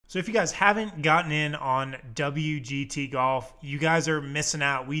So if you guys haven't gotten in on WGT Golf, you guys are missing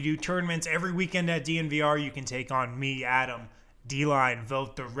out. We do tournaments every weekend at DNVR. You can take on me, Adam, D-Line,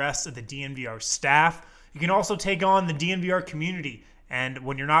 vote the rest of the DNVR staff. You can also take on the DNVR community. And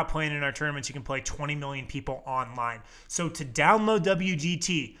when you're not playing in our tournaments, you can play 20 million people online. So to download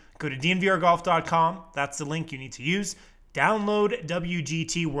WGT, go to DNVRgolf.com. That's the link you need to use. Download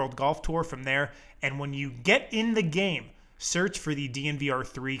WGT World Golf Tour from there. And when you get in the game, search for the DNVR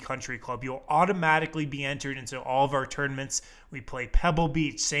 3 Country Club. You'll automatically be entered into all of our tournaments. We play Pebble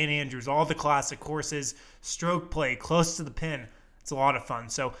Beach, St. Andrews, all the classic courses, stroke play, close to the pin. It's a lot of fun.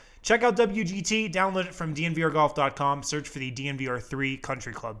 So check out WGT, download it from DNVRgolf.com, search for the DNVR 3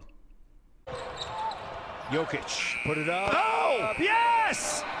 Country Club. Jokic, put it up. Oh,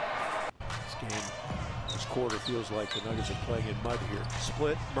 yes! This game, this quarter feels like the Nuggets are playing in mud here.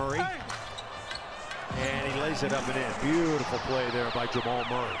 Split, Murray. Hey. And he lays it up and in. Beautiful play there by Jamal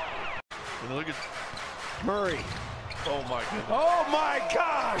Murray. And look at Murray. Oh my goodness. Oh my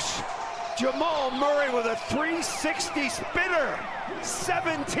gosh! Jamal Murray with a 360 spinner.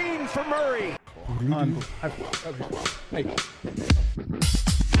 17 for Murray. Hey.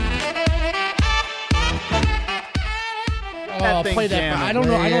 Oh, play that. I don't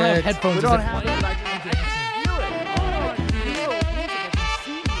know. I don't have headphones. We don't have it. I can feel it. Oh, I can feel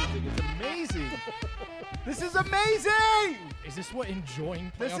music. I can see music. It's amazing. This is amazing. Is this what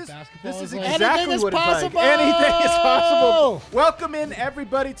enjoying playoff basketball This is like? exactly what possible. it's like. Anything is possible. Welcome in,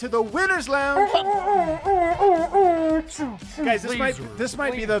 everybody, to the Winners Lounge. Guys, this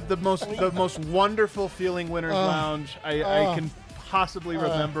might be the most wonderful feeling Winners Lounge I can possibly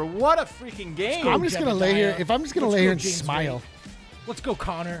remember. What a freaking game! Go, I'm just gonna lay here. If I'm just gonna lay here and James smile. Wade. Let's go,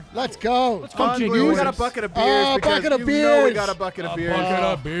 Connor. Let's go. Let's go, Jake. We got a bucket of beers. Bucket of we beers. got a bucket of beers. Bucket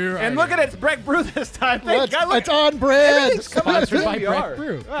of beer. And look at it, it's Breck Brew this time. Thank God. It's on brand. Everything's coming out of Sponsored by DNVR. Breck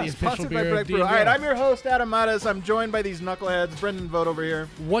Brew, Yeah, the sponsored official by beer Breck of Brew. All DNVR. right, I'm your host, Adam Mattis. I'm joined by these knuckleheads. Brendan Vogt over here.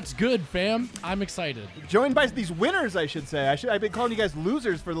 What's good, fam? I'm excited. Joined by these winners, I should say. I've been calling you guys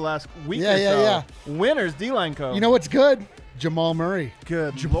losers for the last week Yeah, or yeah, so. yeah. Winners, D-Line Co. You know what's good? Jamal Murray.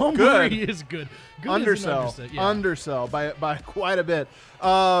 good. Jamal good. Murray is good. Good Undersell. is an underset, yeah. Undersell by quite a bit.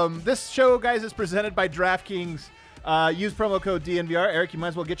 This show, guys, is presented by DraftKings. Use promo code DNVR. Eric, you might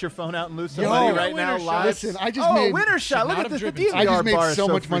as well get your phone out and lose some money right now live. Listen, I just made. winner shot. Look not at this. The have driven. DNVR I just made bar is so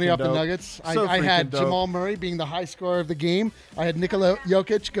much money freaking off the dope. Nuggets. So I had freaking dope. Jamal Murray being the high scorer of the game. I had Nikola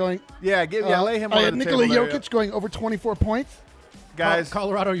Jokic going. Lay him on I had the Nikola table there. Jokic going over 24 points. Guys.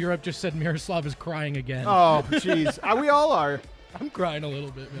 Colorado Europe just said Miroslav is crying again. Oh, jeez. We all are. I'm crying a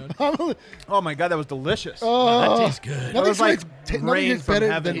little bit, man. Oh, my God. That was delicious. That tastes good. That was like nothing rain is from better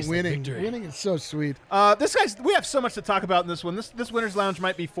heaven. than winning. victory. Winning is so sweet. We have so much to talk about in this one. This Winners Lounge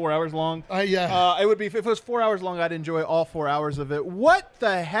might be 4 hours long. Yeah. It would be if it was 4 hours long. I'd enjoy all 4 hours of it. What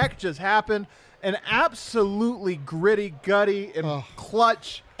the heck just happened? An absolutely gritty, gutty, and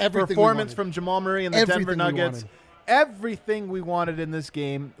clutch performance from Jamal Murray and the Denver Nuggets. Everything we wanted in this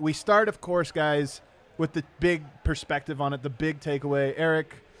game. We start, of course, guys, with the big perspective on it, the big takeaway.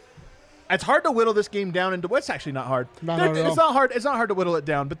 Eric, it's hard to whittle this game down into what's actually not hard. It's not hard. It's not hard to whittle it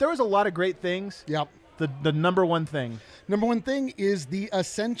down, but there was a lot of great things. Yep. The number one thing. Number one thing is the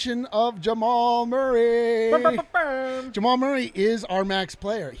ascension of Jamal Murray. Jamal Murray is our max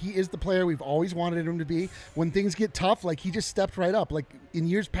player. He is the player we've always wanted him to be. When things get tough, like he just stepped right up. Like in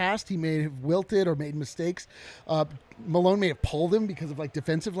years past, he may have wilted or made mistakes. Malone may have pulled him because of like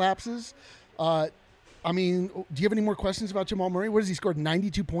defensive lapses. I mean, do you have any more questions about Jamal Murray? What has he scored?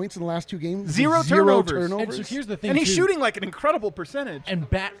 92 points in the last 2 games? Zero turnovers. And so here's the thing, And he's too. shooting like an incredible percentage. And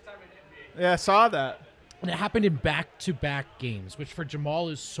Yeah, I saw that. And it happened in back-to-back games, which for Jamal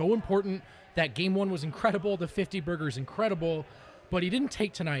is so important. That game one was incredible. The 50 burger is incredible. But he didn't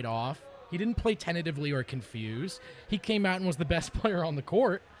take tonight off. He didn't play tentatively or confused. He came out and was the best player on the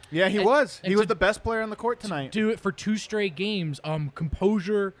court. Yeah, he was. He was the best player on the court tonight. Do it for 2 straight games.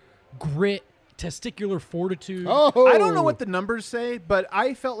 Composure, grit, testicular fortitude. Oh, I don't know what the numbers say, but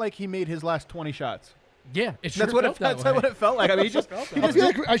I felt like he made his last 20 shots. Yeah, That's what it felt like. I mean,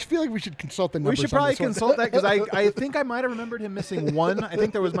 I feel like we should consult the numbers. We should probably consult that because I think I might have remembered him missing one. I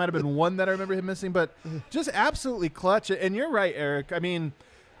think might have been one that I remember him missing, but just absolutely clutch. And you're right, Eric. I mean,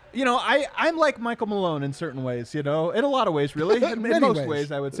 you know, I'm like Michael Malone in certain ways, you know, in a lot of ways, really. In most ways,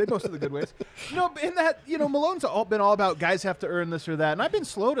 I would say, most of the good ways. In that, you know, Malone's been all about guys have to earn this or that. And I've been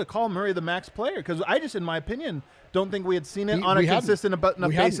slow to call Murray the max player because I just, in my opinion, don't think we had seen it on a consistent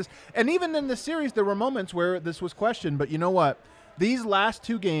enough basis. And even in the series, there were moments where this was questioned. But you know what? These last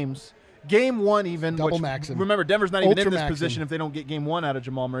 2 games, game 1 even, remember, Denver's not even in this position if they don't get game 1 out of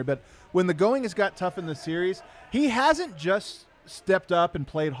Jamal Murray. But when the going has got tough in the series, he hasn't just stepped up and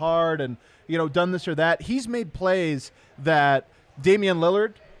played hard and, done this or that. He's made plays that Damian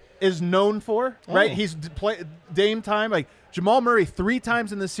Lillard is known for, right? He's Dame time. Like Jamal Murray 3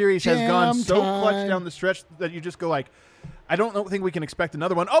 times in this series has gone so clutch down the stretch that you just go like, I don't think we can expect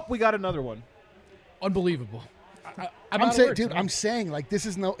another one. Oh, we got another one. Unbelievable. I'm saying like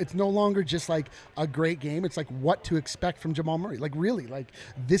it's no longer just like a great game. It's like what to expect from Jamal Murray. Like really, like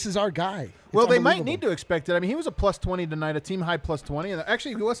this is our guy. Well, they might need to expect it. I mean, he was a +20 tonight, a team high +20. And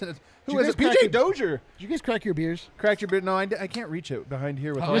actually, who wasn't? Who was it? PJ Dozier. Did you guys crack your beers? Cracked your beer? No, I can't reach it behind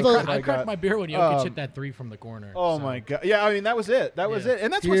here with I cracked my beer when Jokic hit that 3 from the corner. Oh my God! Yeah, I mean that was it. That was it.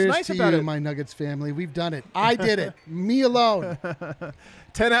 And that's what's nice about it. My Nuggets family, we've done it. I did it. Me alone.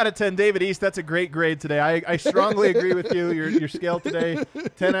 10 out of 10, David East. That's a great grade today. I strongly agree with you. Your scale today,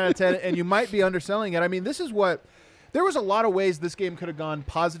 10 out of 10, and you might be underselling it. I mean, this is what. There was a lot of ways this game could have gone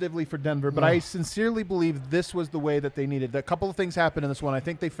positively for Denver, but I sincerely believe this was the way that they needed. A couple of things happened in this one. I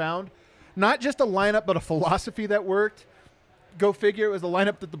think they found not just a lineup, but a philosophy that worked. Go figure. It was the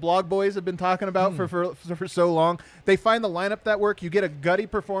lineup that the blog boys have been talking about for so long. They find the lineup that work. You get a gutty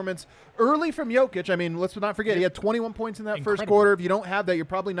performance early from Jokic. I mean, let's not forget, he had 21 points in that first quarter. If you don't have that, you're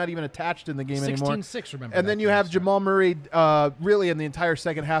probably not even attached in the game anymore. 16-6, remember. And then you have Jamal Murray really in the entire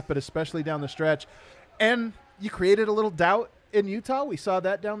second half, but especially down the stretch. And you created a little doubt in Utah. We saw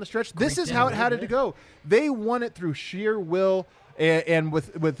that down the stretch. This is how it had to go. They won it through sheer will and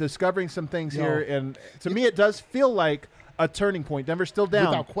with discovering some things here. And to me, it does feel like a turning point. Denver's still down.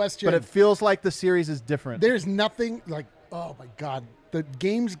 Without question. But it feels like the series is different. There's nothing like, oh my God, the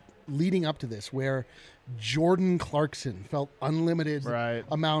games leading up to this where Jordan Clarkson felt unlimited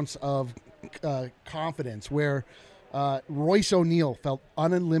amounts of confidence, where Royce O'Neal felt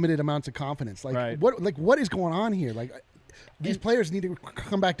unlimited amounts of confidence. Like what is going on here? Like these players need to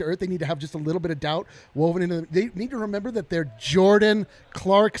come back to earth. They need to have just a little bit of doubt woven into them. They need to remember that they're Jordan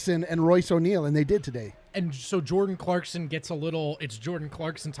Clarkson and Royce O'Neal, and they did today. And so Jordan Clarkson gets it's Jordan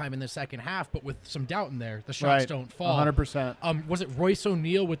Clarkson time in the second half, but with some doubt in there. The shots don't fall. 100%. Was it Royce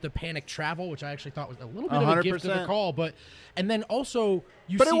O'Neal with the panic travel, which I actually thought was a little bit of a gift of the call, and then also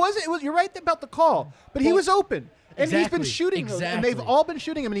it was you're right about the call, but he was open. And he's been shooting them, and they've all been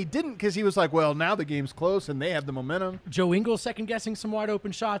shooting him, and he didn't because he was like, well, now the game's close, and they have the momentum. Joe Ingles second-guessing some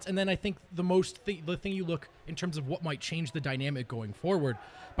wide-open shots, and then I think the thing you look in terms of what might change the dynamic going forward,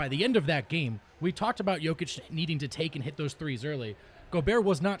 by the end of that game, we talked about Jokic needing to take and hit those threes early. Gobert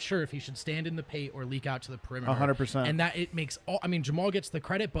was not sure if he should stand in the paint or leak out to the perimeter. 100%. And that it makes Jamal gets the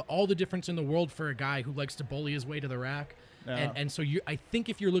credit, but all the difference in the world for a guy who likes to bully his way to the rack. Yeah. And so I think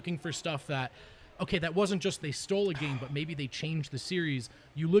if you're looking for stuff that, okay, that wasn't just they stole a game, but maybe they changed the series,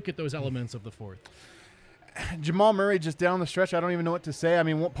 you look at those elements of the fourth. Jamal Murray just down the stretch, I don't even know what to say. I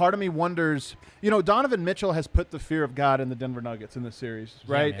mean, part of me wonders, Donovan Mitchell has put the fear of God in the Denver Nuggets in this series,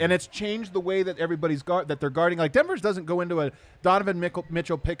 right? And it's changed the way that everybody's that they're guarding. Like Denver's doesn't go into a Donovan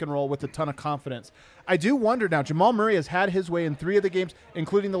Mitchell pick and roll with a ton of confidence. I do wonder now, Jamal Murray has had his way in 3 of the games,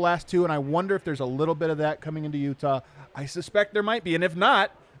 including the last 2, and I wonder if there's a little bit of that coming into Utah. I suspect there might be, and if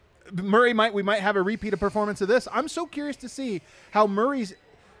not, we might have a repeat of performance of this. I'm so curious to see how Murray's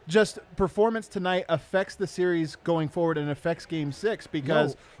just performance tonight affects the series going forward and affects Game 6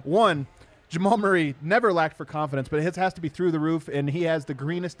 because, one, Jamal Murray never lacked for confidence, but it has to be through the roof, and he has the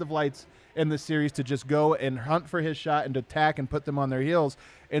greenest of lights in the series to just go and hunt for his shot and to attack and put them on their heels.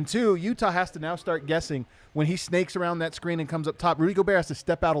 And 2, Utah has to now start guessing when he snakes around that screen and comes up top. Rudy Gobert has to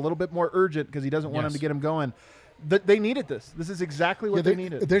step out a little bit more urgent because he doesn't want him to get him going. They needed this. This is exactly what they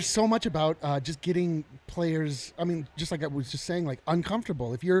needed. There's so much about just getting players, I mean, just like I was just saying, like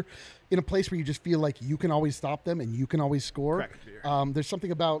uncomfortable. If you're in a place where you just feel like you can always stop them and you can always score, there's something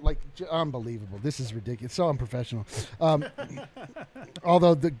about like unbelievable. This is ridiculous. So unprofessional.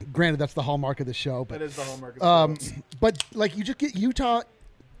 Although, granted, that's the hallmark of the show. But, that is the hallmark of the show. But like you just get Utah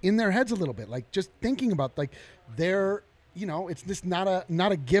in their heads a little bit, like just thinking about like their – it's just not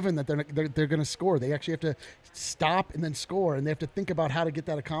a given that they're going to score. They actually have to stop and then score, and they have to think about how to get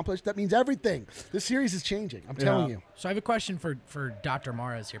that accomplished. That means everything. This series is changing. I'm telling you. So I have a question for Dr.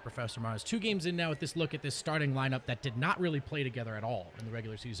 Maras here, Professor Maras. 2 games in now with this look at this starting lineup that did not really play together at all in the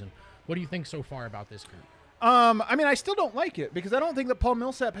regular season. What do you think so far about this group? I mean, I still don't like it because I don't think that Paul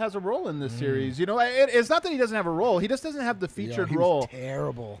Millsap has a role in this series. It's not that he doesn't have a role. He just doesn't have the featured role.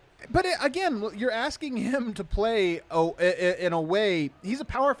 Terrible. But again, you're asking him to play in a way. He's a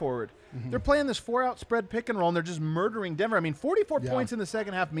power forward. They're playing this 4-out spread pick and roll, and they're just murdering Denver. I mean, 44 points in the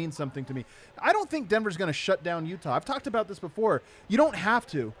second half means something to me. I don't think Denver's going to shut down Utah. I've talked about this before. You don't have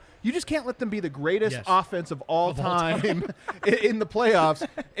to. You just can't let them be the greatest offense of all time in the playoffs.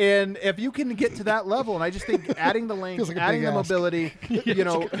 And if you can get to that level, and I just think adding the length, like adding the mobility, you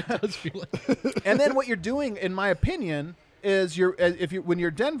know, It does feel like. and then what you're doing, in my opinion, is when you're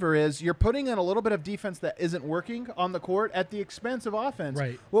Denver, is you're putting in a little bit of defense that isn't working on the court at the expense of offense.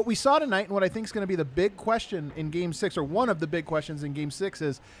 Right. What we saw tonight, and what I think is going to be the big question in Game 6, or one of the big questions in Game 6,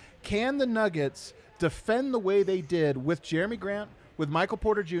 is can the Nuggets defend the way they did with Jeremy Grant, with Michael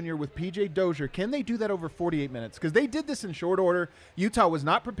Porter Jr., with PJ Dozier? Can they do that over 48 minutes? Because they did this in short order. Utah was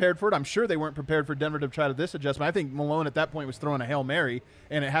not prepared for it. I'm sure they weren't prepared for Denver to try to this adjustment. I think Malone at that point was throwing a Hail Mary,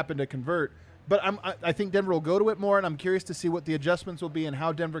 and it happened to convert. But I think Denver will go to it more, and I'm curious to see what the adjustments will be and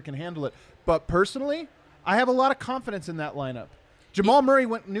how Denver can handle it. But personally, I have a lot of confidence in that lineup. Jamal Murray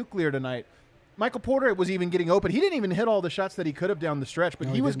went nuclear tonight. Michael Porter was even getting open. He didn't even hit all the shots that he could have down the stretch, but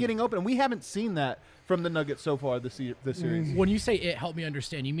he was getting open, and we haven't seen that from the Nuggets so far this series. When you say it, help me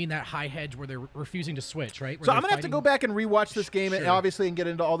understand. You mean that high hedge where they're refusing to switch, right? Where So I'm going to have to go back and rewatch this game, and Sure. obviously, and get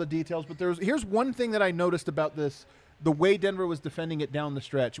into all the details. But here's one thing that I noticed about this. The way Denver was defending it down the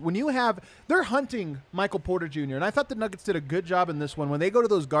stretch. When they're hunting Michael Porter Jr., and I thought the Nuggets did a good job in this one. When they go to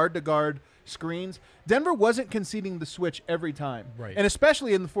those guard-to-guard screens, Denver wasn't conceding the switch every time. Right. And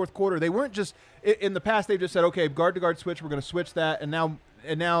especially in the fourth quarter, they weren't just – in the past, they just said, okay, guard-to-guard switch, we're going to switch that, and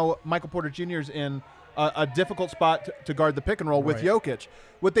now Michael Porter Jr. is in a difficult spot to guard the pick and roll with Jokic.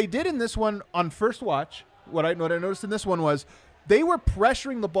 What they did in this one on first watch, what I noticed in this one was – they were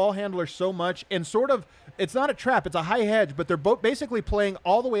pressuring the ball handler so much, and sort of, it's not a trap, it's a high hedge, but they're both basically playing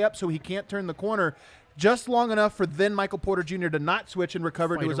all the way up so he can't turn the corner just long enough for then Michael Porter Jr. to not switch and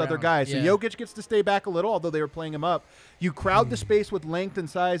recover to his other guys. Yeah. So Jokic gets to stay back a little, although they were playing him up. You crowd the space with length and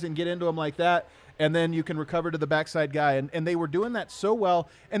size and get into him like that, and then you can recover to the backside guy. And they were doing that so well,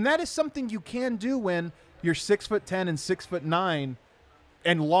 and that is something you can do when you're 6'10" and 6'9",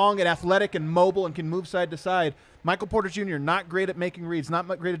 and long and athletic and mobile and can move side to side. Michael Porter Jr., not great at making reads, not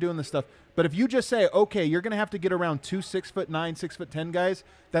great at doing this stuff. But if you just say, okay, you're going to have to get around 2 6'9", 6'10" guys,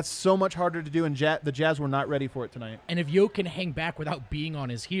 that's so much harder to do, and the Jazz were not ready for it tonight. And if Yo can hang back without being on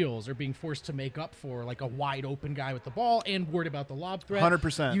his heels or being forced to make up for like a wide open guy with the ball and worried about the lob threat,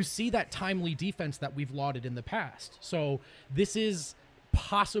 100%. You see that timely defense that we've lauded in the past. So this is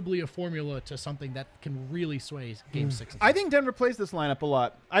possibly a formula to something that can really sway Game 6. I think Denver plays this lineup a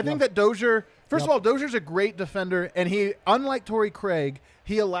lot. I think that Dozier, first of all, Dozier's a great defender, and he, unlike Torrey Craig,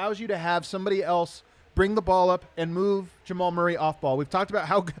 he allows you to have somebody else bring the ball up and move Jamal Murray off ball. We've talked about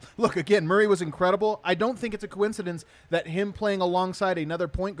how, look, again, Murray was incredible. I don't think it's a coincidence that him playing alongside another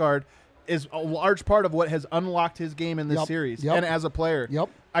point guard is a large part of what has unlocked his game in this series and as a player.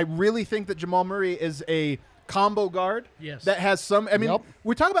 I really think that Jamal Murray is a combo guard that has some, I mean,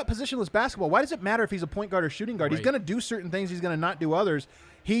 we talk about positionless basketball. Why does it matter if he's a point guard or shooting guard? He's going to do certain things. He's going to not do others.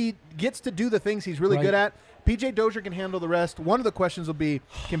 He gets to do the things he's really good at. PJ Dozier can handle the rest. One of the questions will be,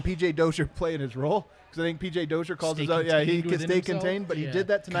 can PJ Dozier play in his role? Because I think PJ Dozier calls his own. Yeah, he can stay contained, but he did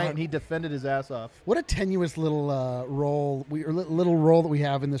that tonight, and he defended his ass off. What a tenuous little role that we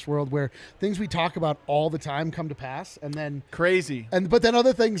have in this world, where things we talk about all the time come to pass, and then crazy. But then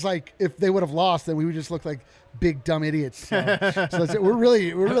other things, like if they would have lost, then we would just look like big dumb idiots. So that's it. We're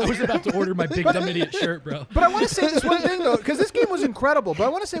really. I was about to order my big dumb idiot shirt, bro. But I want to say this one thing though, because this game was incredible. But I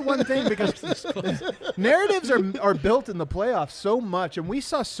want to say one thing, because narratives are built in the playoffs so much, and we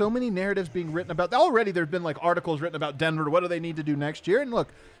saw so many narratives being written about. Already there's been like articles written about Denver. What do they need to do next year? And look,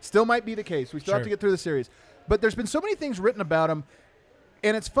 still might be the case. We still have to get through the series. But there's been so many things written about them,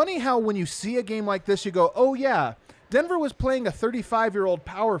 and it's funny how when you see a game like this, you go, "Oh yeah, Denver was playing a 35-year-old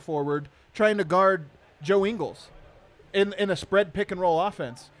power forward trying to guard Joe Ingles in a spread pick and roll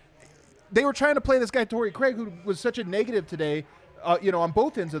offense." They were trying to play this guy Torrey Craig, who was such a negative today, on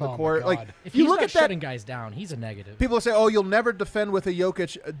both ends of the court. Like if you he's look not at that, shutting guys down, he's a negative. people say, "Oh, you'll never defend with a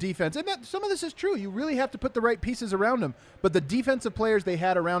Jokic defense," and some of this is true. You really have to put the right pieces around him. But the defensive players they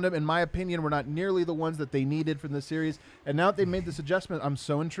had around him, in my opinion, were not nearly the ones that they needed from this series. And now that they made this adjustment, I'm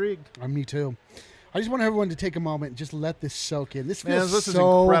so intrigued. Me too. I just want everyone to take a moment and just let this soak in. This feels this is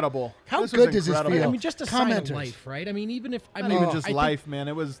so incredible. How good does this feel? I mean, just a sign of life, right? I mean, even if not even just life, man.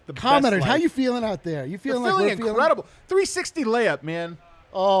 It was the commenters. best How life. you feeling out there? You feeling like we're incredible? 360 layup, man.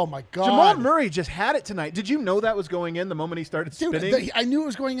 Oh my God! Jamal Murray just had it tonight. Did you know that was going in the moment he started spinning? I knew it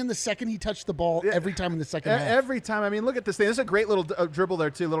was going in the second he touched the ball. Every time in the second half. Every time. I mean, look at this thing. This is a great little dribble there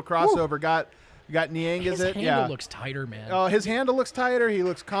too. Little crossover. You got Niang, is it? His handle looks tighter, man. Oh, his handle looks tighter. He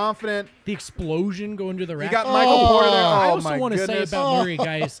looks confident. The explosion going to the rack. You got Michael Porter there. I Oh, also my want to say goodness. about Murray,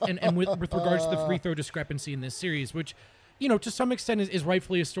 guys, and with regards to the free throw discrepancy in this series, which, to some extent is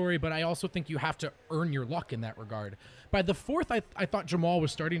rightfully a story, but I also think you have to earn your luck in that regard. By the fourth, I thought Jamal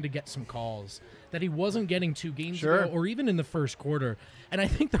was starting to get some calls that he wasn't getting 2 games ago or even in the first quarter. And I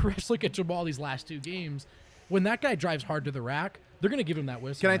think the refs look at Jamal these last 2 games. When that guy drives hard to the rack, they're going to give him that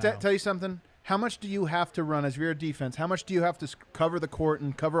whistle. Can I tell you something? How much do you have to run as you're a defense? How much do you have to cover the court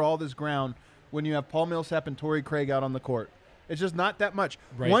and cover all this ground when you have Paul Millsap and Torrey Craig out on the court? It's just not that much.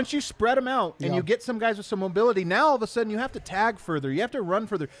 Right. Once you spread them out and you get some guys with some mobility, now all of a sudden you have to tag further. You have to run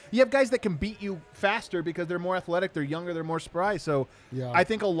further. You have guys that can beat you faster because they're more athletic, they're younger, they're more spry. So I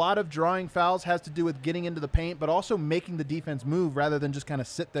think a lot of drawing fouls has to do with getting into the paint, but also making the defense move rather than just kind of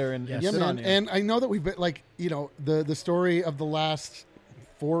sit there and sit on you. And I know that we've been the story of the last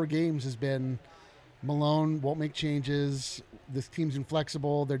 4 games has been Malone won't make changes. This team's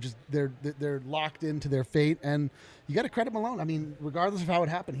inflexible. They're locked into their fate, and you got to credit Malone. I mean, regardless of how it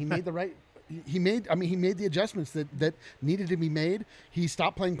happened, he made the right. He made the adjustments that needed to be made. He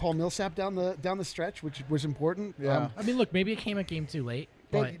stopped playing Paul Millsap down the stretch, which was important. Yeah. I mean, look, maybe it came a game too late.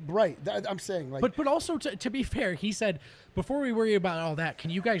 But, right. I'm saying, like, but also to be fair, he said, before we worry about all that, can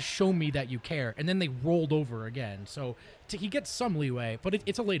you guys show me that you care? And then they rolled over again. So he gets some leeway, but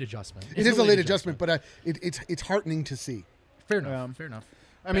it's a late adjustment. It is a late adjustment, but it's heartening to see. Fair enough. Fair enough.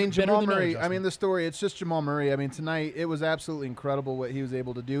 I mean, Jamal Murray, the story, it's just Jamal Murray. I mean, tonight, it was absolutely incredible what he was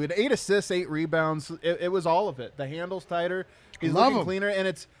able to do. 8 assists, 8 rebounds. It was all of it. The handle's tighter. He's looking cleaner. And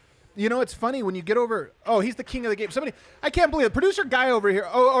it's funny when you get over, he's the king of the game. I can't believe it. Producer guy over here,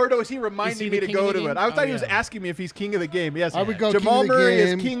 is he reminding me to go to it? I thought he was asking me if he's king of the game. Yes, I would go Jamal king of the Murray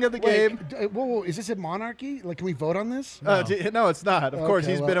game. is king of the game. Whoa, is this a monarchy? Like, can we vote on this? No, it's not. Of course,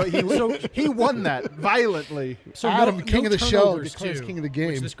 he won that violently. So Adam, king of the show, turnovers, declares too, king of the game.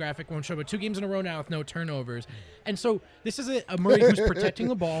 which this graphic won't show, but 2 games in a row now with no turnovers. And so this is a Murray who's protecting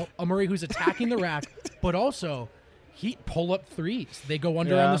the ball, a Murray who's attacking the rack, but also he pull up threes. They go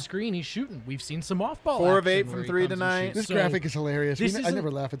under on the screen. He's shooting. We've seen some off-ball 4 of 8 action from where 3 he comes and tonight. shoots. This So graphic is hilarious. this I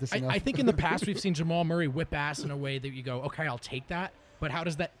never laugh at this enough. I think in the past we've seen Jamal Murray whip ass in a way that you go, okay, I'll take that. But how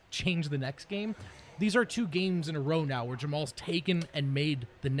does that change the next game? These are 2 games in a row now where Jamal's taken and made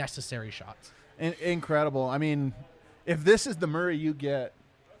the necessary shots. Incredible. I mean, if this is the Murray you get,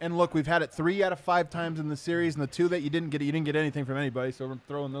 and look, we've had it 3 out of 5 times in the series, and the 2 that you didn't get anything from anybody, so we're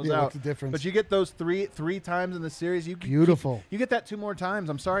throwing those out. What's the difference? But you get those three times in the series. Beautiful. You get that 2 more times.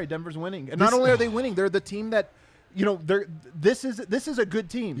 I'm sorry, Denver's winning, and not only are they winning, they're the team that, this is a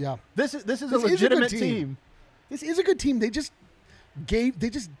good team. Yeah. This is a legitimate team. This is a good team. They just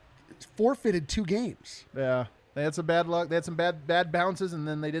forfeited 2 games. Yeah. They had some bad luck. They had some bad bounces, and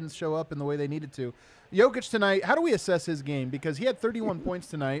then they didn't show up in the way they needed to. Jokic tonight, how do we assess his game? Because he had 31 points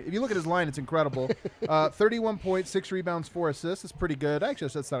tonight. If you look at his line, it's incredible. 31 points, 6 rebounds, 4 assists. That's pretty good. Actually,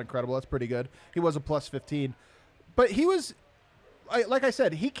 that's not incredible. That's pretty good. He was a plus 15. But he was, like I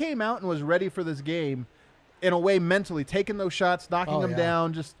said, he came out and was ready for this game in a way mentally, taking those shots, knocking them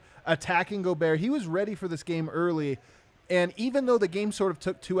down, just attacking Gobert. He was ready for this game early. And even though the game sort of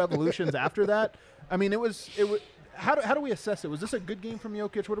took 2 evolutions after that, I mean, it was. How do we assess it? Was this a good game from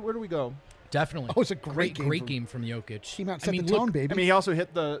Jokic? Where do we go? Definitely. Oh, it's a great game from Jokic. Came out, set the tone, baby. I mean, he also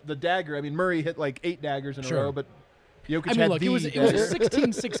hit the dagger. I mean, Murray hit like 8 daggers in a row, but Jokic had it was a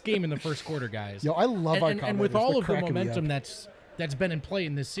 16-6 game in the first quarter, guys. Yo, I love our and with all of the momentum that's been in play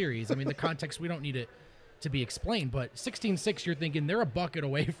in this series, I mean, the context, we don't need it to be explained, but 16-6, you're thinking they're a bucket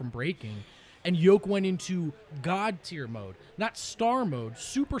away from breaking. And Jokic went into God tier mode, not star mode,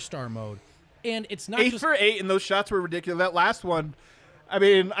 superstar mode. And it's not 8 for 8, and those shots were ridiculous. That last one, I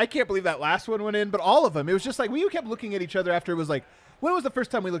mean, I can't believe that last one went in, but all of them. It was just like we kept looking at each other after it was like, when was the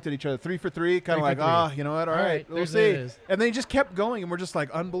first time we looked at each other? 3 for 3, kind of like, you know what? All right, we'll see. And they just kept going, and we're just like,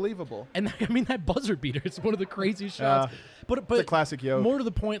 unbelievable. And I mean, that buzzer beater, it's one of the craziest shots. But it's a classic Jokic. More to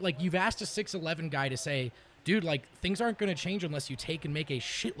the point, like you've asked a 6'11" guy to say, dude, like, things aren't going to change unless you take and make a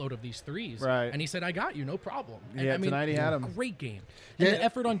shitload of these threes. Right. And he said, I got you, no problem. Yeah, and, I mean, tonight he had him. Great game. And the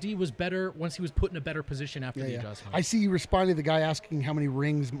effort on D was better once he was put in a better position after the adjustment. I see you responding to the guy asking how many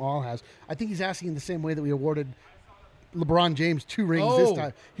rings Maul has. I think he's asking in the same way that we awarded LeBron James 2 rings this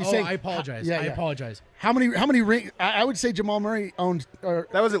time. He's saying, I apologize. I apologize. How many rings? I would say Jamal Murray owned.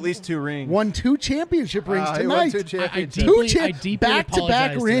 That was at least 2 rings. Won 2 championship rings tonight. He won 2 championships. I deeply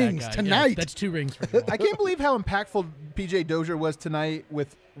back-to-back apologize rings to tonight. Yeah, that's 2 rings for Jamal. I can't believe how impactful PJ Dozier was tonight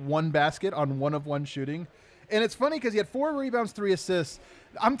with 1 basket on 1 of 1 shooting. And it's funny because he had 4 rebounds, 3 assists.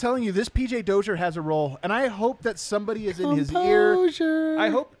 I'm telling you, this PJ Dozier has a role, and I hope that somebody is in his ear. I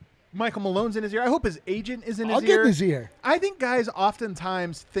hope Michael Malone's in his ear. I hope his agent is in his I'll ear. get in his ear. I think guys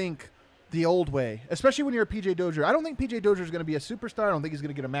oftentimes think the old way, especially when you're a PJ Dozier. I don't think PJ Dozier is going to be a superstar. I don't think he's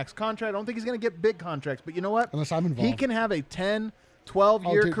going to get a max contract. I don't think he's going to get big contracts. But you know what? Unless I'm involved. He can have a 10,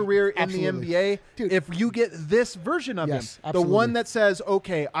 12-year dude, career absolutely. in the NBA Dude. if you get this version of Yes, him. absolutely. The one that says,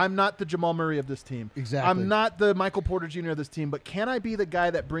 okay, I'm not the Jamal Murray of this team. Exactly. I'm not the Michael Porter Jr. of this team, but can I be the guy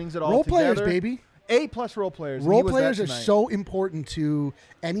that brings it all Role together? players, baby. A-plus role players. and Role he was that players are tonight. so important to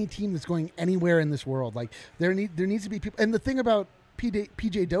any team that's going anywhere in this world. Like there needs to be people. And the thing about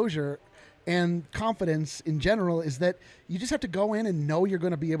PJ Dozier and confidence in general is that you just have to go in and know you're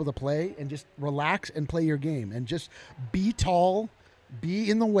going to be able to play and just relax and play your game and just be tall, be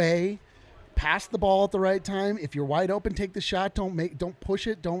in the way, pass the ball at the right time. If you're wide open, take the shot. Don't push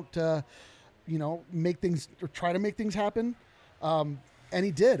it. Don't make things or try to make things happen. And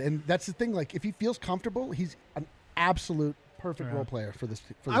he did, and that's the thing. Like if he feels comfortable, he's an absolute perfect role player for this.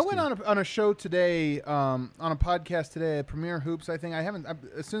 I went on a show today, on a podcast today, Premier Hoops. I think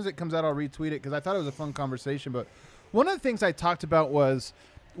as soon as it comes out, I'll retweet it because I thought it was a fun conversation. But one of the things I talked about was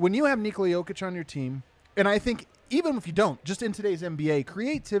when you have Nikola Jokic on your team, and I think even if you don't, just in today's NBA,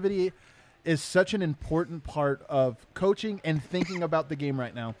 creativity is such an important part of coaching and thinking about the game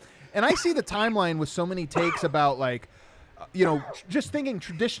right now. And I see the timeline with so many takes about like, just thinking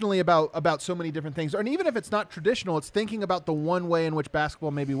traditionally about so many different things. And even if it's not traditional, it's thinking about the one way in which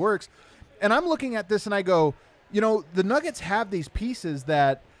basketball maybe works. And I'm looking at this and I go, the Nuggets have these pieces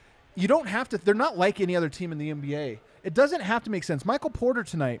that you don't have to – they're not like any other team in the NBA. It doesn't have to make sense. Michael Porter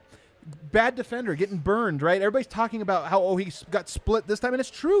tonight, bad defender, getting burned, right? Everybody's talking about how, he got split this time. And it's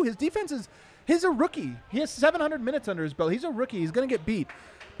true. His defense he's a rookie. He has 700 minutes under his belt. He's a rookie. He's going to get beat.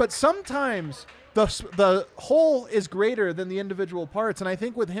 But sometimes – the whole is greater than the individual parts, and I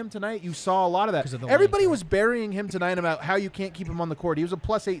think with him tonight, you saw a lot of that. Everybody was burying him tonight about how you can't keep him on the court. He was a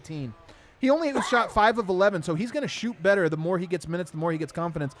plus 18. He only shot 5 of 11, so he's going to shoot better the more he gets minutes, the more he gets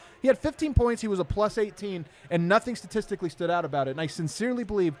confidence. He had 15 points. He was a plus 18, and nothing statistically stood out about it. And I sincerely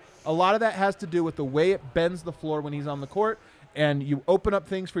believe a lot of that has to do with the way it bends the floor when he's on the court, and you open up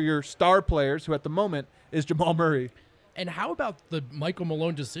things for your star players, who at the moment is Jamal Murray. And how about the Michael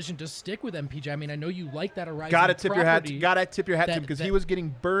Malone decision to stick with MPJ? I mean, I know you like that arising Got to tip your hat to him because he was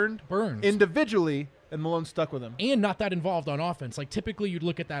getting burned individually, and Malone stuck with him. And not that involved on offense. Like, typically you'd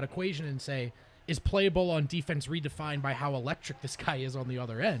look at that equation and say, is playable on defense redefined by how electric this guy is on the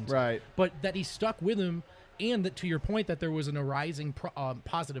other end? Right. But that he stuck with him, and that to your point that there was an arising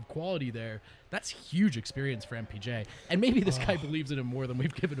positive quality there, that's huge experience for MPJ. And maybe this guy believes in him more than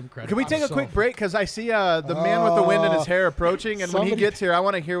we've given him credit. Can we take a quick break? Because I see the man with the wind in his hair approaching, and when he gets here, I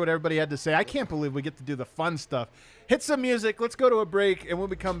want to hear what everybody had to say. I can't believe we get to do the fun stuff. Hit some music. Let's go to a break, and when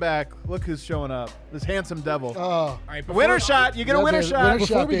we come back, look who's showing up. This handsome devil. All right, winner shot. You get a winner shot.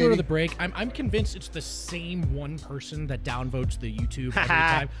 Before we go to the break, I'm convinced it's the same one person that downvotes the YouTube every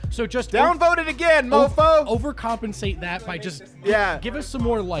time. So just downvote it again, mofo. Overcompensate that by just give us some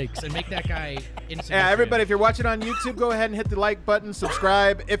more likes and make that guy insignificant. Yeah, everybody, if you're watching on YouTube, go ahead and hit the like button,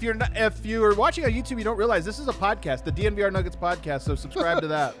 subscribe. If you're watching on YouTube, you don't realize this is a podcast, the DNVR Nuggets podcast, so subscribe to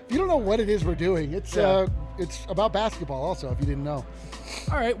that. If you don't know what it is we're doing, it's about basketball also, if you didn't know.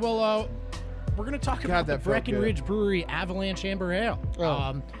 All right, well, we're going to talk about the Breckenridge Brewery Avalanche Amber Ale.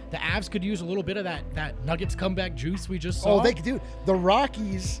 The Avs could use a little bit of that Nuggets comeback juice we just saw. Oh, they could do. The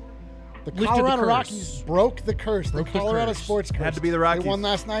Rockies, the Colorado Rockies broke the curse. The Colorado sports curse. Had to be the Rockies. They won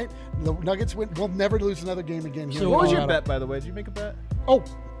last night. The Nuggets win. We'll never lose another game again here. So what was your bet, by the way? Did you make a bet? Oh,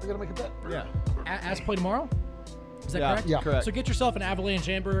 I got to make a bet. Yeah. Avs play tomorrow? Is that correct? Yeah, correct. So get yourself an Avalanche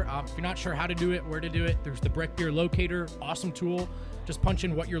Amber. If you're not sure how to do it, where to do it, there's the Breck Beer Locator. Awesome tool. Just punch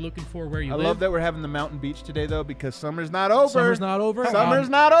in what you're looking for, where you live. I love that we're having the Mountain Beach today, though, because summer's not over. Summer's not over. Summer's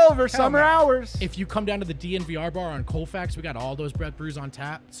not over. Summer hours. If you come down to the DNVR bar on Colfax, we got all those Breck brews on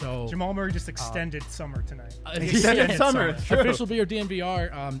tap. So Jamal Murray just extended summer tonight. Extended summer. Official beer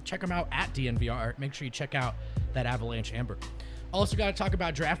DNVR. Check them out at DNVR. Make sure you check out that Avalanche Amber. Also got to talk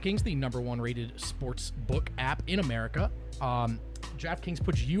about DraftKings, the #1 rated sports book app in America. DraftKings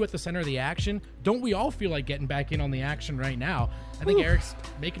puts you at the center of the action. Don't we all feel like getting back in on the action right now? I think Eric's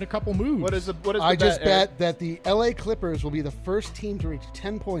making a couple moves. What is the I just bet, Eric? bet that the LA Clippers will be the first team to reach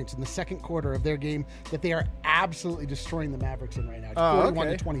 10 points in the second quarter of their game that they are absolutely destroying the Mavericks in right now.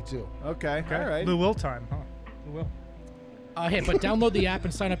 It's 41-22. Okay. All right. Lou Will time, huh? Lou Will. Hey, but download the app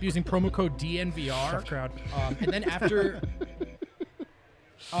and sign up using promo code DNVR. Tough crowd. And then after...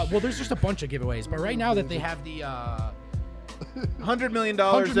 well, there's just a bunch of giveaways. But right now that they have the... $100 million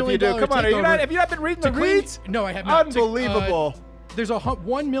if you do. Come on, have you not been reading the reads? No, I have not. Unbelievable. There's a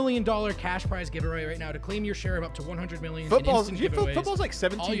 $1 million cash prize giveaway right now to claim your share of up to $100 million. Football's in instant giveaways. football's like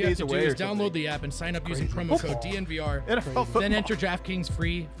 17 All you days have to away. do Or is download something. the app and sign up using promo code DNVR. NFL football. Then enter DraftKings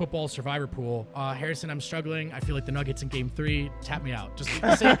free football survivor pool. Harrison, I'm struggling. I feel like the Nuggets in Game 3. Tap me out. Just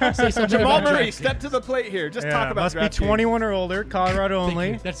say something. Jamal about Murray, DraftKings. step to the plate here. Just Yeah, talk about must be DraftKings. 21 or older, Colorado Thank only.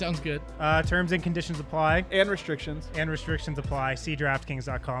 you. That sounds good. Terms and conditions apply. And restrictions. Apply. See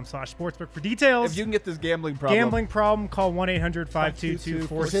DraftKings.com/sportsbook for details. If you can get this gambling problem. Gambling problem, call 1-800-522-4700.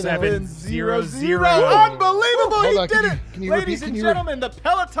 Unbelievable! Hold He on, did can it! you Ladies repeat- and can you gentlemen, the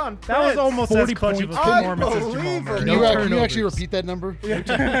Peloton That was Prince. almost 40 as clutch of a points. performance as Jamal Unbelievable. Murray. Can No you turnovers. actually repeat that number? You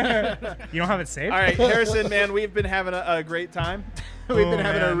don't have it saved? All right, Harrison, man, we've been having a great time. We've been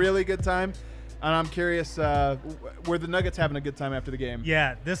having a man. really good time. And I'm curious, were the Nuggets having a good time after the game?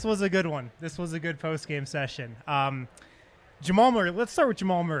 Yeah, this was a good one. This was a good post-game session. Jamal Murray, let's start with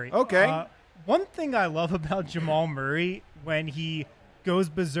Jamal Murray. Okay. One thing I love about Jamal Murray when he goes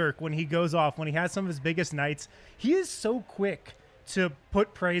berserk, when he goes off, when he has some of his biggest nights, he is so quick to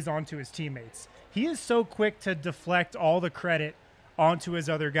put praise onto his teammates. He is so quick to deflect all the credit onto his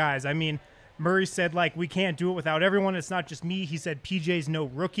other guys. I mean, Murray said, like, we can't do it without everyone. It's not just me. He said PJ's no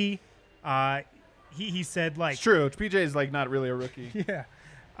rookie. He said, like... It's true. PJ's like not really a rookie. Yeah.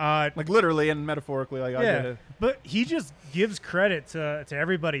 Like literally and metaphorically. Like I get it. But he just gives credit to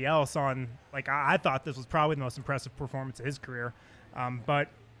everybody else on, like, I thought this was probably the most impressive performance of his career. But,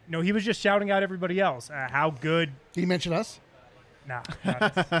 you know, he was just shouting out everybody else. How good. Did he mention us? Nah, not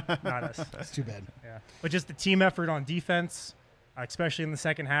us. Not us. That's too bad. Yeah. But just the team effort on defense, especially in the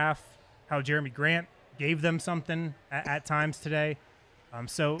second half, how Jeremy Grant gave them something at times today.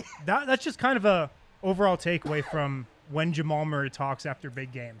 So that's just kind of a overall takeaway from when Jamal Murray talks after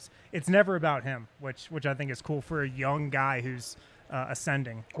big games. It's never about him, which I think is cool for a young guy who's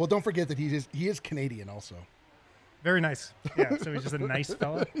ascending. Well, don't forget that he is Canadian also. Very nice. Yeah, so he's just a nice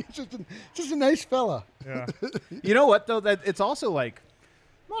fella. He's just a nice fella. Yeah. You know what, though? That it's also like,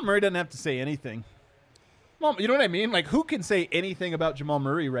 Jamal Murray doesn't have to say anything. Well, you know what I mean? Like, who can say anything about Jamal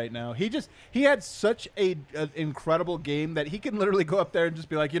Murray right now? He had such an incredible game that he can literally go up there and just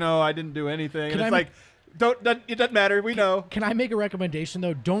be like, you know, I didn't do anything. And it's like, it doesn't matter. We know. Can I make a recommendation,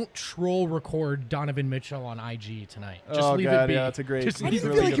 though? Don't troll record Donovan Mitchell on IG tonight. Just Oh, leave God, it be. yeah, that's a great- Just I leave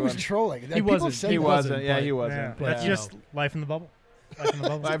didn't it feel be. like he was one. trolling. He wasn't. Said He that. wasn't. Yeah, but- he Yeah, wasn't. that's you just life in the bubble. Life in the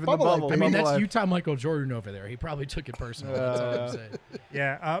bubble. Life in the Bubble bubble. life, I mean, bubble that's life. Utah Michael Jordan over there. He probably took it personally. That's all I'm saying.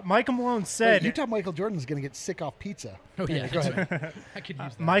 Yeah. Michael Malone Wait, said. Utah Michael Jordan's going to get sick off pizza. Oh, yeah. Go ahead. I could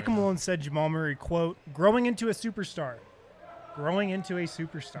use that. Michael right now. Malone said Jamal Murray, quote, growing into a superstar. Growing into a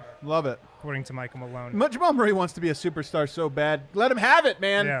superstar, Love it. according to Michael Malone. Jamal Murray wants to be a superstar so bad. Let him have it,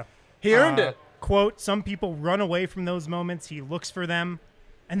 man. Yeah. He earned it. Quote, some people run away from those moments. He looks for them.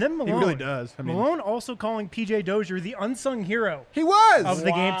 And then Malone. really does. I mean- Malone also calling PJ Dozier the unsung hero He was. of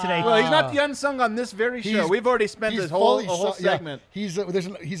the game today. Well, he's not the unsung on this very show. He's- We've already spent He's this whole fully segment. Yeah,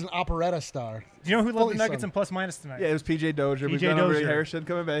 he's an operetta star. Do you know who led fully the Nuggets sung. in plus minus tonight? Yeah, it was PJ Dozier. We've PJ gone over Dozier. Harrison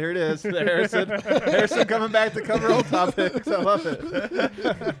coming back. Here it is. Harrison coming back to cover old topics. I love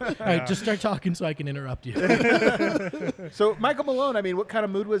it. All right, just start talking so I can interrupt you. So Michael Malone, I mean, what kind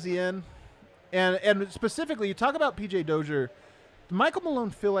of mood was he in? And specifically, you talk about PJ Dozier. Did Michael Malone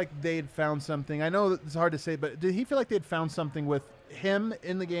feel like they had found something? I know it's hard to say, but did he feel like they had found something with him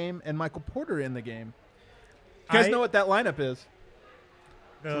in the game and Michael Porter in the game? You guys know what that lineup is?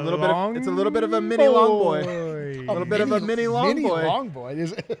 It's a little bit of a mini long boy. boy. A little bit of a mini long boy. Long boy.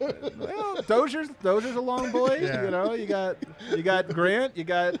 Well, Dozier's a long boy. Yeah. You know, you got Grant, you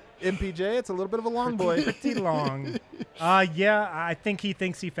got MPJ. It's a little bit of a long boy. Pretty long. Yeah, I think he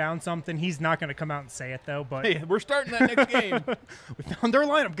thinks he found something. He's not going to come out and say it, though. But Hey, we're starting that next game. we found our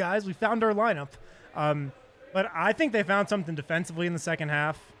lineup, guys. We found our lineup. But I think they found something defensively in the second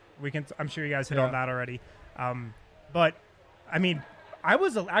half. I'm sure you guys hit on that already. But, I mean, I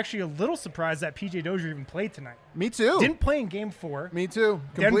was actually a little surprised that PJ Dozier even played tonight. Me too. Didn't play in Game 4. Me too.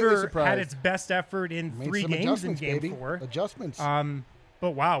 Completely Denver surprised. had its best effort in Made 3 some games in adjustments, Game baby. 4. Adjustments.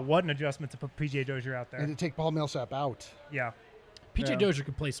 But wow, what an adjustment to put PJ Dozier out and there. to take Paul Millsap out. Yeah. PJ Yeah. Dozier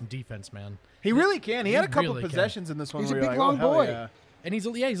could play some defense, man. He really can. He had a couple really can. possessions in this one. He's a where you're big, like, long oh, hell boy. Yeah. And he's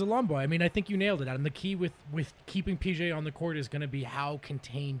a long boy. I mean, I think you nailed it. And the key with keeping PJ on the court is going to be how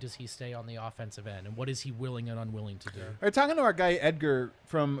contained does he stay on the offensive end, and what is he willing and unwilling to do. We're talking to our guy Edgar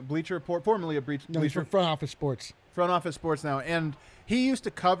from Bleacher Report, formerly of No, he's Bleacher from Front Office Sports. Front Office Sports now, and he used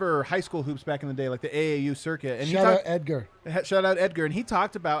to cover high school hoops back in the day, like the AAU circuit. And Shout out Edgar. Shout out Edgar. And he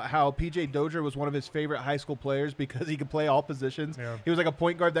talked about how PJ Dozier was one of his favorite high school players because he could play all positions. Yeah. He was like a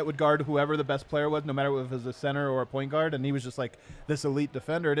point guard that would guard whoever the best player was, no matter if it was a center or a point guard. And he was just like this elite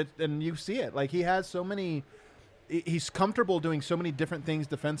defender. And you see it. Like he has so many. he's comfortable doing so many different things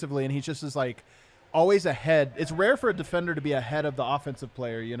defensively, and he just is like always ahead. It's rare for a defender to be ahead of the offensive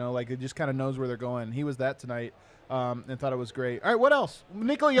player, you know, like it just kind of knows where they're going. He was that tonight, and thought it was great. All right, what else?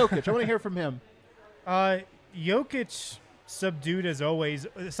 Nikola Jokic. I want to hear from him. Jokic subdued as always.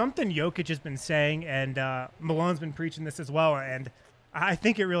 Something Jokic has been saying, and Malone's been preaching this as well, and I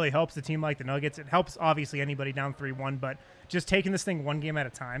think it really helps a team like the Nuggets. It helps, obviously, anybody down 3-1, but just taking this thing one game at a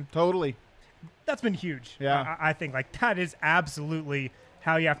time. Totally. That's been huge. Yeah. I think like that is absolutely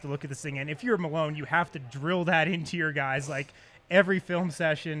how you have to look at this thing. And if you're Malone, you have to drill that into your guys like every film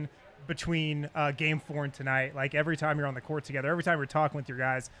session between Game 4 and tonight. Like every time you're on the court together, every time you're talking with your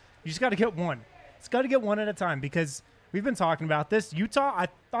guys, you just got to get one. It's got to get one at a time because we've been talking about this. Utah, I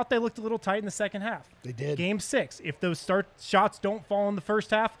thought they looked a little tight in the second half. They did. Game 6, if those shots don't fall in the first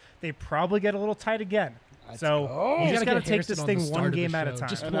half, they probably get a little tight again. So you just got to take this thing one game at a time.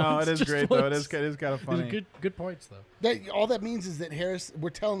 I know, it is great, though. It is kind of funny. Good points, though. All that means is that Harris,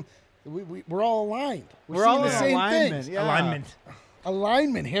 we're all aligned. We're all seeing the same alignment. things. Yeah.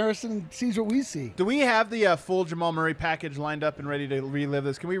 Alignment. Harrison sees what we see. Do we have the full Jamal Murray package lined up and ready to relive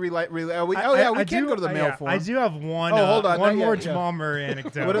this? Can we we can go to the mail form. I do have one. Hold on. One more Jamal Murray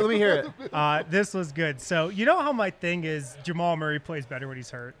anecdote. Let me hear it. This was good. So you know how my thing is Jamal Murray plays better when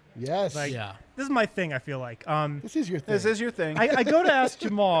he's hurt. Yes. This is my thing. I feel like. This is your thing. This is your thing. I go to ask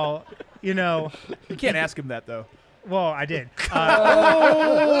Jamal. You know. You can't ask him that though. Well, I did.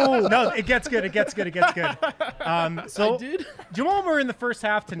 No, it gets good. It gets good. So I did. Jamal Murray in the first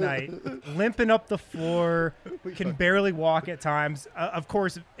half tonight, limping up the floor, can barely walk at times. Of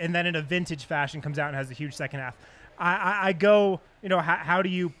course, and then in a vintage fashion comes out and has a huge second half. I go, you know, how do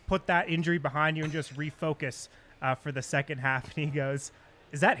you put that injury behind you and just refocus for the second half? And he goes,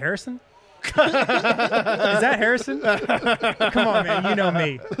 "Is that Harrison? Is that Harrison? Come on, man. You know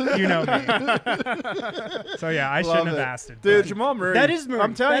me. So, yeah, I shouldn't have asked it. Dude, Jamal Murray. That is Murray.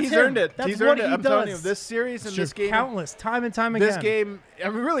 I'm telling you, he's earned it. That's He's earned what it. I'm he telling you, does. this series and this game. Countless, time and time again. This game, I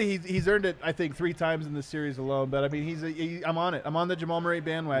mean, really, he's earned it, I think, 3 times in this series alone. But, I mean, I'm on it. I'm on the Jamal Murray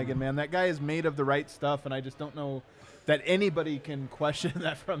bandwagon, man. That guy is made of the right stuff, and I just don't know that anybody can question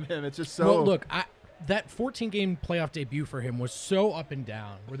that from him. It's just so. Well, look, that 14-game playoff debut for him was so up and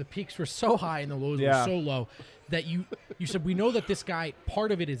down, where the peaks were so high and the lows were so low, that you said, we know that this guy,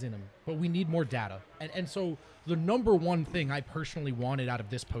 part of it is in him, but we need more data. And so the number one thing I personally wanted out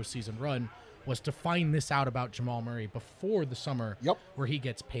of this postseason run was to find this out about Jamal Murray before the summer where he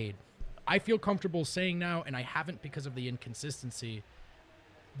gets paid. I feel comfortable saying now, and I haven't because of the inconsistency,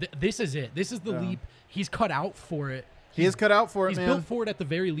 this is it. This is the leap. He's cut out for it. He is cut out for it, man. He's built for it at the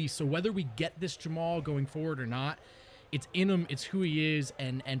very least. So whether we get this Jamal going forward or not, it's in him. It's who he is,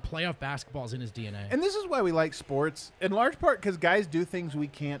 and playoff basketball is in his DNA. And this is why we like sports, in large part because guys do things we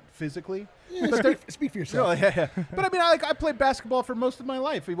can't physically. Yeah, speak for yourself. No, yeah. But I mean, I played basketball for most of my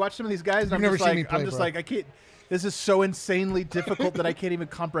life. We watch some of these guys, and I'm just like, I can't. This is so insanely difficult that I can't even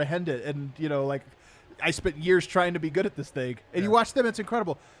comprehend it. And you know, like, I spent years trying to be good at this thing. And you watch them, it's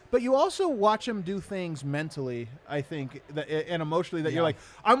incredible. But you also watch them do things mentally, I think, and emotionally that you're like,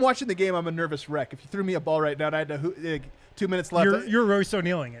 I'm watching the game, I'm a nervous wreck. If you threw me a ball right now and I had to 2 minutes left. You're Royce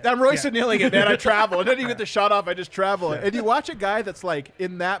O'Nealing it. I'm Royce O'Nealing it, man. I travel. And then you get the shot off, I just travel. And you watch a guy that's like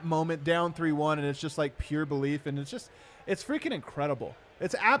in that moment down 3-1, and it's just like pure belief. And it's freaking incredible.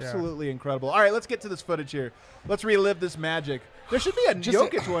 It's absolutely incredible. All right, let's get to this footage here. Let's relive this magic. There should be a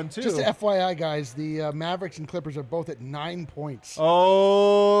Jokic one, too. Just FYI, guys, the Mavericks and Clippers are both at 9 points.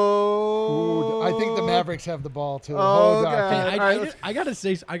 Oh. Ooh, I think the Mavericks have the ball, too. Oh, Hey, God. I gotta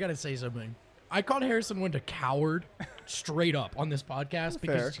say something. I called Harrison Wind a coward straight up on this podcast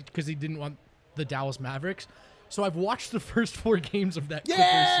because he didn't want the Dallas Mavericks. So I've watched the first 4 games of that Clippers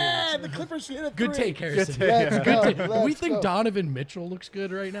series. The Clippers hit a Good 3. take, Harrison. Let's go. Do we think Donovan Mitchell looks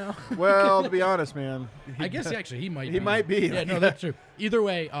good right now? Well, to be honest, man. I guess actually he might be. He might be. Yeah, no, that's true. Either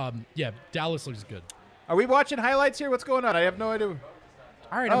way, Dallas looks good. Are we watching highlights here? What's going on? I have no idea.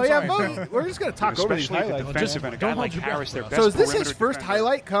 All right, Oh, I'm yeah, sorry. we're just going to talk over these highlights. Defensive end, a guy like Harris, their best So is this his perimeter first defender.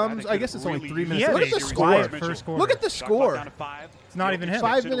 highlight comes? I guess it's only 3 minutes. Yeah, Look at the he's score. quiet first quarter. Look at the score. It's not even him.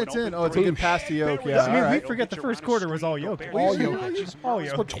 5 minutes in. Oh, it's a good pass to Yoke. Yeah, I mean, all we right. forget the first quarter was all Jokic. All Jokic. All He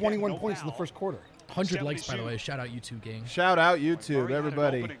Jokic. scored 21 points in the first quarter. 100 likes, by the way. Shout out YouTube gang. Shout out YouTube,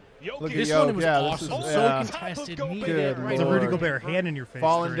 everybody. Look at This Yoke. one was Yeah, awesome. this is, So yeah. contested. Good Needed it right It's a Lord. Rudy away. Gobert hand in your face.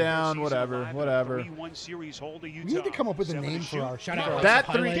 Falling three. down, whatever. We need to come up with a name for our Shout for our- out That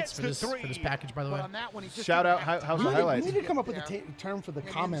that three- highlights for this package, by the way. Shout out House of Highlights. We need to come up with a term for the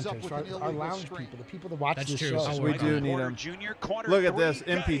commenters, for our lounge people, the people that watch That's this true. show. I'll We work do on it. need them. Look at this.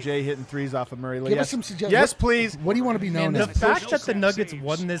 MPJ hitting threes off of Murray. Give yes. us some suggestions. Yes, please. What do you want to be known The as? fact that the Nuggets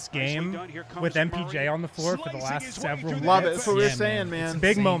won this game with MPJ on the floor for the last several minutes. Love it. That's what we were Yeah, saying, man. man. Big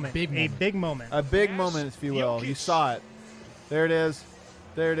Insane. moment. Big A moment. big moment. A big moment, if you will. You saw it. There it is.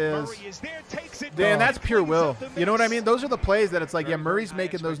 There it is. Dan, that's pure will. You know what I mean? Those are the plays that it's like, yeah, Murray's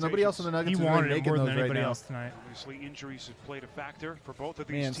making those. Nobody else in the He Nuggets is really wanted it making more those than right anybody now. else tonight. Obviously, injuries have played a factor for both of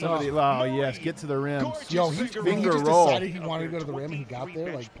these Man, teams. somebody, oh yes, get to the rim. Yo, when he Finger just roll. decided he wanted to go to the rim, he got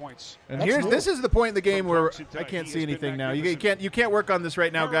there. Like, And That's this new. is the point in the game where I can't see anything now. You can't work on this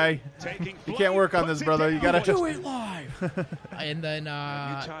right now, guy. You can't work on this, brother. You gotta Do it live. And then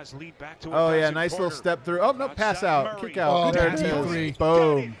Utah's lead back to Oh yeah, 1,000 nice little quarter. step through. Oh no, pass out, kick out. Oh, There that it deep is. three.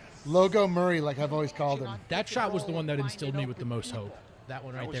 Boom. Logo Murray, like I've always called him. that shot was the one that instilled me with the most hope. That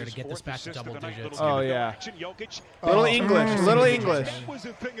one right there to get this back to double digits. Oh yeah. Oh. Little English, little English.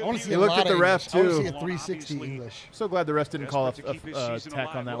 I want to see You a looked lot at the of ref, English. I want to too. see a 360 English. So glad the rest didn't call a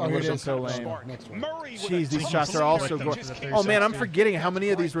attack on that Oh, one. here Would it have been is. so lame. Next one. Jeez, these shots are also Them going. to the third Oh man, I'm section. forgetting how many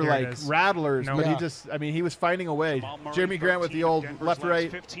of these were Here it like is. rattlers, No. but he Yeah. just, I mean, he was finding a way. Jeremy Grant with the old left-right.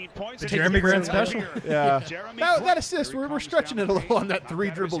 The Jeremy Grant special. Yeah. That assist, we're stretching it a little on that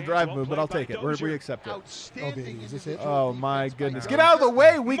 3-dribble drive move, but I'll take it. We accept it. Oh, baby, is this it? Oh my goodness. Get out of the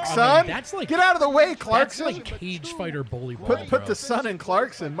way, weak son. That's like- Get out of the way, That's Clarkson. like cage fighter bully ball. Put bro. the son in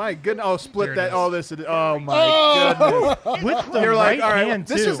Clarkson. My goodness. Oh, split There it that. is. Oh, this is. Oh my goodness. With the You're right like, all right, hand,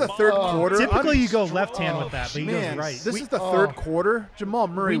 this too. is the third quarter. Typically, you go left hand with that, but he Man, goes right. this is the third quarter. Jamal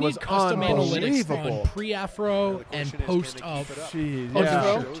Murray We was need custom analytics unbelievable. on pre-afro and post-up. Jeez, yeah.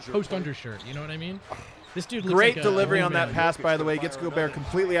 Undershirt. Post-undershirt. You know what I mean? This dude looks Great like delivery a on that man. pass, by the way. Gets Gobert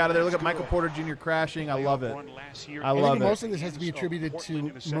completely out of there. Look at Michael Porter Jr. crashing. I love it. I I love think most it. of this has to be attributed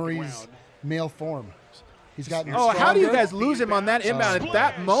to Murray's male form. He's gotten Oh, how do you stronger. guys lose him on that inbound at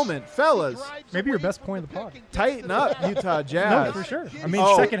that moment, fellas? Maybe your best point of the pod. Tighten up, Utah Jazz. No, for sure. I mean,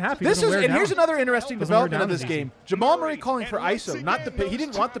 Oh, second half, he this doesn't is, wear and down. here's another interesting Doesn't wear development of down this as game. Jamal Murray calling for ISO, not the pick. He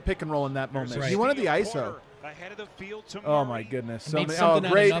didn't want the pick and roll in that moment. Right. He wanted the ISO. Oh my goodness! So Made many, something out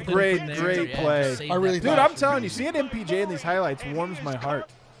of great, nothing great, from there. great Yeah, play. just saved I really that Dude, thought- I'm telling you, seeing MPJ in these highlights warms my heart.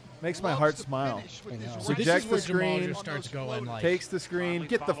 Makes my heart smile. I know. So this Rejects is where the Jamal screen, just starts going like, takes the screen,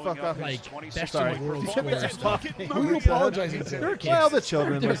 get the fuck off. like best Sorry. in the world Get square that stuff. off me. Who are you apologizing to? They're kids. Well, the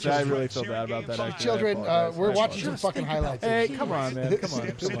children. They're Which I children. really feel bad about that. Actually. Children, I apologize. we're I watching some apologize. fucking highlights. Hey, come on, man. Come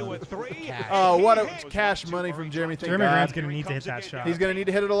on. Come on. Cash. Oh, what a cash money from Jeremy. Thank Jeremy God. Grant's going to need to hit that shot. He's going to need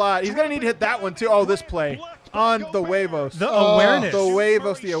to hit it a lot. He's going to need to hit that one, too. Oh, this play. On the huevos. The awareness. The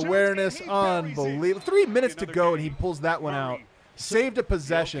huevos, the awareness. Unbelievable. 3 minutes to go, and he pulls that one out. Saved a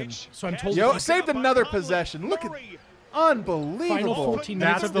possession. So I'm told Yo, saved another possession. Look at final unbelievable. 14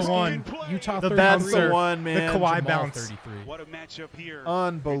 minutes That's of the this one. game, Utah The 33, bouncer. That's the one, man. The Kawhi Jamal bounce. 33. What a matchup here.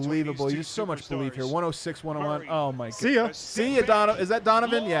 Unbelievable. You just so much belief here. 106, 101. Oh, my God. See ya. See ya, Donovan. Is that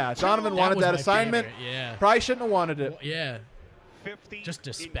Donovan? Yeah. Donovan wanted was that my assignment. favorite, Yeah. Probably shouldn't have wanted it. Yeah. Just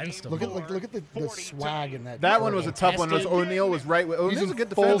dispensed them. Look at the swag in that. That one was a tough one. Tested. O'Neal was right. O'Neal's in a good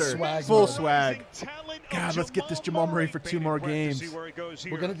full defender. swag Full mode. swag. God, let's get this Jamal Murray for 2 more games. We're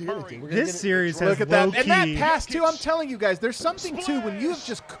gonna do it. We're gonna This get it. series has Look at that. low-key. And that pass, too, I'm telling you guys, there's something, too, when you have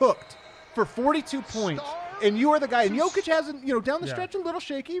just cooked for 42 points and you are the guy. And Jokic hasn't, down the Yeah. stretch a little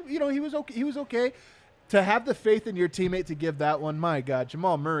shaky. He was okay. He was okay. To have the faith in your teammate to give that one, my God,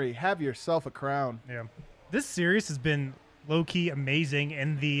 Jamal Murray, have yourself a crown. Yeah. This series has been low-key amazing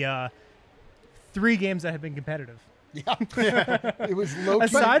in the 3 games that have been competitive. It was low.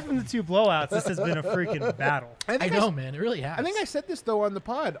 Aside from the 2 blowouts, this has been a freaking battle. I know, man. It really has. I think I said this, though, on the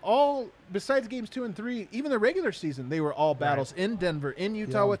pod. All, besides games 2 and 3, even the regular season, they were all battles in Denver, in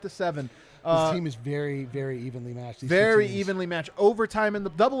Utah Yeah. with the 7. This team is very, very evenly matched. These two Very teams. evenly matched. Overtime in the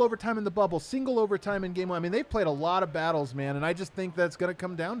double overtime in the bubble, single overtime in game 1. I mean, they've played a lot of battles, man, and I just think that's going to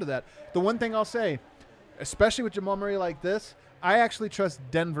come down to that. The one thing I'll say, especially with Jamal Murray like this, I actually trust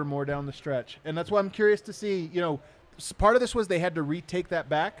Denver more down the stretch, and that's why I'm curious to see. Part of this was they had to retake that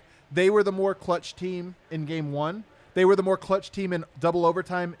back. They were the more clutch team in game 1. They were the more clutch team in double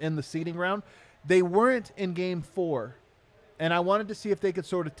overtime in the seeding round. They weren't in game 4. And I wanted to see if they could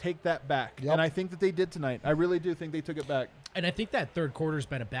sort of take that back. Yep. And I think that they did tonight. I really do think they took it back. And I think that third quarter's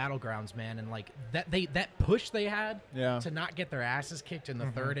been a battlegrounds, man. And like that push they had Yeah. to not get their asses kicked in the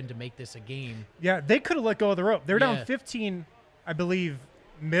third and to make this a game. Yeah, they could have let go of the rope. They're Yeah. down 15, I believe,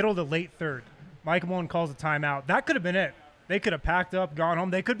 middle to late third. Michael Malone calls a timeout. That could have been it. They could have packed up, gone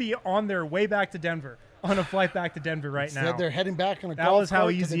home. They could be on their way back to Denver, on a flight back to Denver right now. Instead, they're heading back on a That golf was how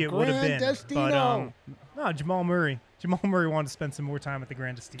cart to easy the it would have Grand been. Destino. But no, Jamal Murray. Jamal Murray wanted to spend some more time at the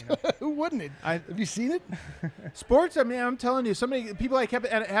Grand Destino. Who wouldn't it? Have you seen it? Sports, I mean, I'm telling you, so many people I kept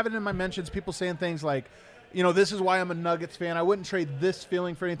having in my mentions, people saying things like, you know, this is why I'm a Nuggets fan. I wouldn't trade this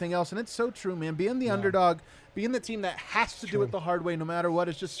feeling for anything else. And it's so true, man. Being the underdog, being the team that has to do it the hard way no matter what,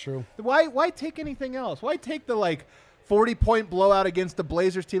 is just true. Why take anything else? Why take the, 40-point blowout against the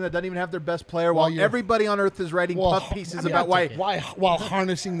Blazers team that doesn't even have their best player while everybody on earth is writing puff pieces about why while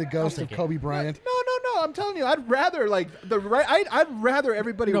harnessing the ghost of Kobe Bryant? No. I'm telling you, I'd rather I'd rather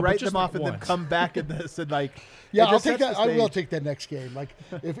everybody write them off and then come back at this and Yeah, I'll take that. I will take that next game.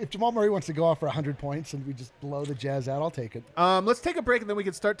 If Jamal Murray wants to go off for 100 points and we just blow the Jazz out, I'll take it. Let's take a break and then we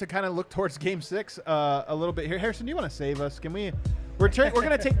can start to kind of look towards Game 6 a little bit here. Harrison, do you want to save us? Can we? We're going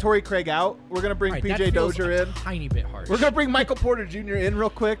to take Torrey Craig out. We're going to bring PJ Dozier in. Tiny bit harsh. We're going to bring Michael Porter Jr. in real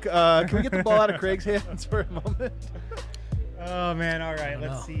quick. Can we get the ball out of Craig's hands for a moment? Oh, man. All right.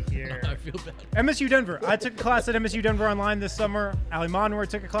 Let's see here. I feel bad. MSU Denver. I took a class at MSU Denver Online this summer. Ali Monroy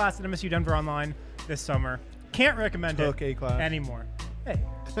took a class at MSU Denver Online this summer. Can't recommend it anymore. Hey,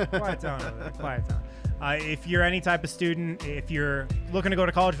 quiet down over there. Quiet down. If you're any type of student, if you're looking to go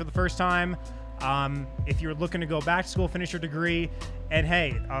to college for the first time, if you're looking to go back to school, finish your degree, and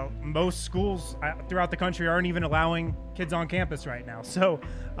hey, most schools throughout the country aren't even allowing kids on campus right now. So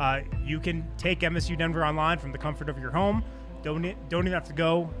you can take MSU Denver Online from the comfort of your home. Don't even have to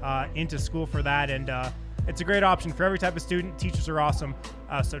go into school for that. And it's a great option for every type of student. Teachers are awesome.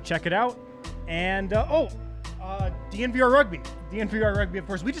 So check it out. And, DNVR Rugby. DNVR Rugby, of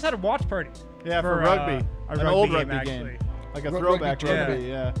course. We just had a watch party. Yeah, for rugby. An old rugby game. Like a throwback rugby,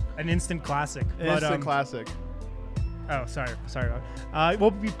 yeah. An instant classic. Instant classic. Oh, sorry about it.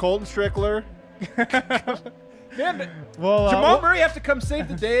 We'll be Colton Strickler. Man, well, Jamal Murray have to come save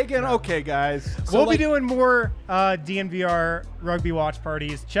the day again? Okay, guys. So we'll be doing more DNVR rugby watch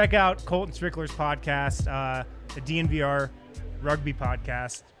parties. Check out Colton Strickler's podcast, the DNVR Rugby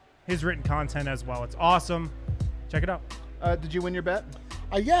Podcast. His written content as well. It's awesome. Check it out. Did you win your bet?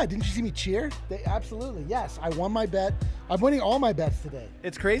 Yeah. Didn't you see me cheer? Absolutely. Yes. I won my bet. I'm winning all my bets today.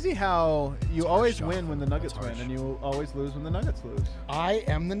 It's crazy how you always win when the Nuggets win and you always lose when the Nuggets lose. I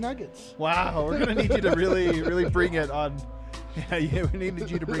am the Nuggets. Wow. We're going to need you to really bring it on. Yeah, we needed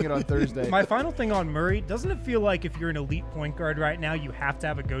you to bring it on Thursday. My final thing on Murray, doesn't it feel like if you're an elite point guard right now, you have to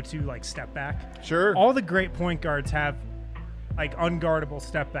have a go-to step back? Sure. All the great point guards have unguardable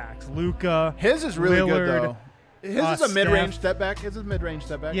step backs. Luka, his is really Lillard, good though. His is a mid-range Steph. step back. His is mid-range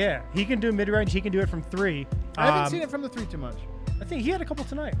step back. Yeah, he can do mid-range. He can do it from 3. I haven't seen it from the 3 too much. I think he had a couple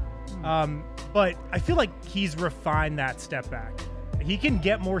tonight. But I feel like he's refined that step back. He can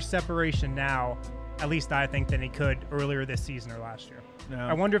get more separation now, at least I think, than he could earlier this season or last year. Yeah.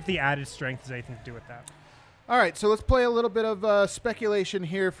 I wonder if the added strength has anything to do with that. All right, so let's play a little bit of speculation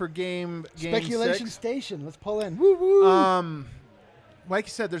here for game Speculation 6. Station. Let's pull in. Woo woo. Like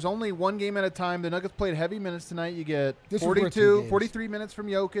you said, there's only one game at a time. The Nuggets played heavy minutes tonight. You get This 42, 43 minutes from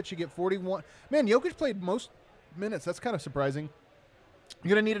Jokic. You get 41. Man, Jokic played most minutes. That's kind of surprising.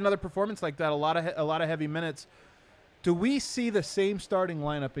 You're going to need another performance like that, a lot of heavy minutes. Do we see the same starting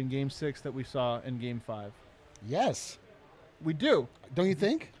lineup in Game 6 that we saw in Game 5? Yes. We do. Don't you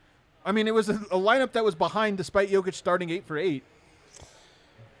think? I mean, it was a lineup that was behind despite Jokic starting 8 for 8.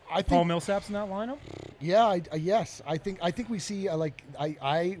 I think Paul Millsap's in that lineup? Yeah, yes. I think we see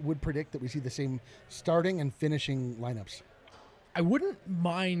I would predict that we see the same starting and finishing lineups. I wouldn't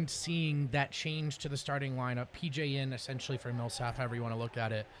mind seeing that change to the starting lineup. PJ in essentially for Millsap, however you want to look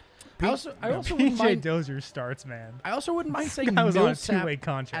at it. I also wouldn't PJ mind. Dozier starts, man. I also wouldn't mind saying Guy was on a Millsap two-way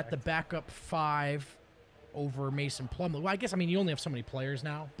contract. at the backup 5 over Mason Plumlee. Well, I guess you only have so many players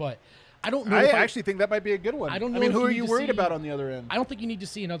now, but I don't know. I actually think that might be a good one. I don't know. I mean, if who you are need you to worried see- about on the other end? I don't think you need to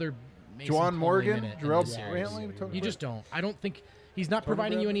see another Mason Juwan Plumlee Morgan, minute in Jarrell this series. Brantley. You just don't. I don't think he's not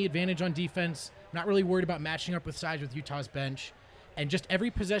providing you any advantage on defense. Not really worried about matching up with size with Utah's bench. And just every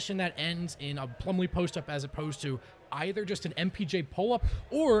possession that ends in a Plumlee post-up as opposed to either just an MPJ pull-up,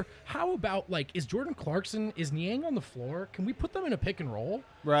 or how about, is Jordan Clarkson, is Niang on the floor? Can we put them in a pick and roll?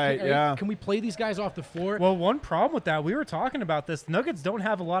 Right, yeah. Can we play these guys off the floor? Well, one problem with that, we were talking about this. The Nuggets don't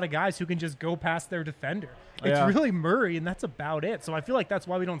have a lot of guys who can just go past their defender. It's really Murray, and that's about it. So I feel like that's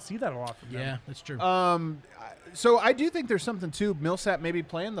why we don't see that a lot from them. Yeah, that's true. So I do think there's something to Millsap maybe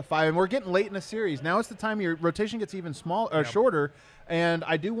playing the 5, and we're getting late in the series. Now it's the time your rotation gets even shorter, and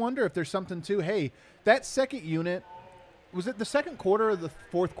I do wonder if there's something to, hey, that second unit, was it the second quarter or the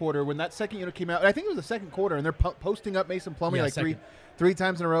fourth quarter when that second unit came out? I think it was the second quarter, and they're posting up Mason Plumlee Yeah, three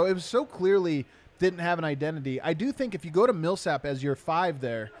times in a row. It was so clearly didn't have an identity. I do think if you go to Millsap as your 5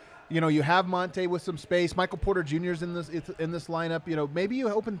 there, you have Monte with some space. Michael Porter Jr.'s in this lineup. Maybe you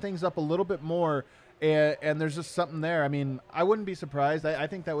open things up a little bit more, and there's just something there. I mean, I wouldn't be surprised. I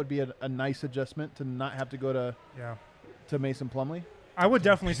think that would be a nice adjustment to not have to go to Mason Plumlee. I would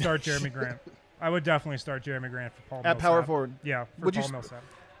definitely start Jeremy Grant. I would definitely start Jeremy Grant for Paul Millsap. At power forward. Yeah, for Paul Millsap.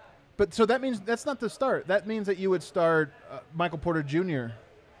 But so that means that's not the start. That means that you would start Michael Porter Jr.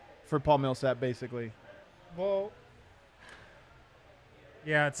 for Paul Millsap, basically. Well,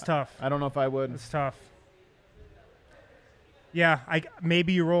 yeah, it's tough. I don't know if I would. It's tough. Yeah,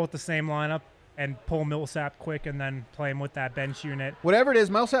 maybe you roll with the same lineup and pull Millsap quick and then play him with that bench unit. Whatever it is,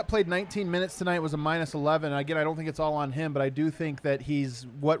 Millsap played 19 minutes tonight. It was a -11. Again, I don't think it's all on him, but I do think that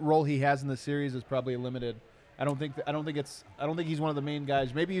what role he has in the series is probably limited. I don't think he's one of the main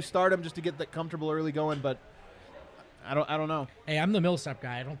guys. Maybe you start him just to get that comfortable early going, but I don't know. Hey, I'm the Millsap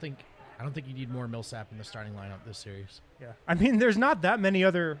guy. I don't think you need more Millsap in the starting lineup this series. Yeah, I mean, there's not that many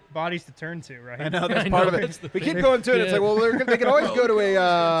other bodies to turn to, right? I know that's part of it. We keep going to it. It's like, well, they can always go to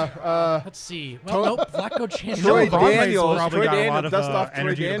a. Let's see. Well, nope. Flacco Chandler. Troy Vonleh's Daniels. probably Troy got a Daniels. lot of, Dust off Troy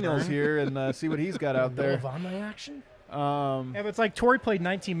energy to Daniels burn. here and see what he's got out there. Vonleh action. Yeah, but it's like Torrey played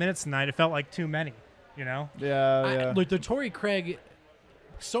 19 minutes tonight. It felt like too many, Yeah. Look, the Torrey Craig,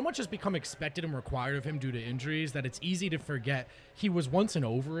 so much has become expected and required of him due to injuries that it's easy to forget he was once an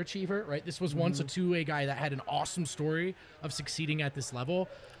overachiever, right? This was once a two-way guy that had an awesome story of succeeding at this level.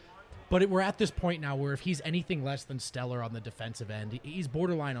 But we're at this point now where if he's anything less than stellar on the defensive end, he's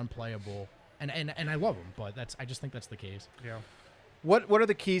borderline unplayable. And I love him, but I just think that's the case. Yeah. What are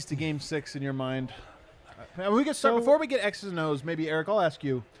the keys to Game 6 in your mind? We can start before we get X's and O's. Maybe Eric, I'll ask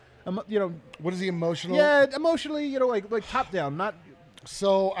you. What is the emotional? Yeah, emotionally, like top down, not.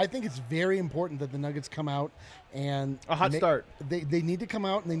 So I think it's very important that the Nuggets come out and A hot start. They need to come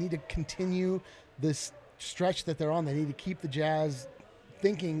out and they need to continue this stretch that they're on. They need to keep the Jazz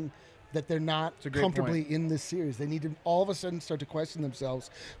thinking that they're not a great comfortably point. in this series. They need to all of a sudden start to question themselves.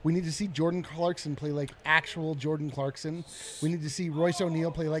 We need to see Jordan Clarkson play like actual Jordan Clarkson. We need to see Royce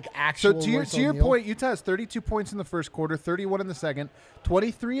O'Neal play like actual So to Royce your O'Neal. point, Utah has 32 points in the first quarter, 31 in the second,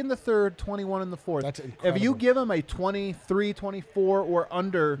 23 in the third, 21 in the fourth. That's incredible. If you give them a 23, 24 or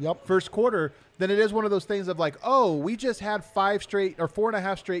under first quarter, then it is one of those things of like, oh, we just had 5 straight or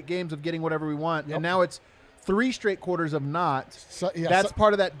 4.5 straight games of getting whatever we want, and now it's 3 straight quarters of not. That's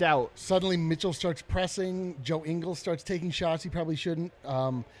part of that doubt. Suddenly Mitchell starts pressing. Joe Ingles starts taking shots he probably shouldn't.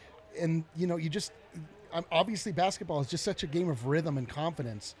 And, obviously basketball is just such a game of rhythm and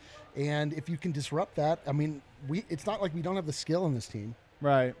confidence. And if you can disrupt that, I mean, it's not like we don't have the skill in this team.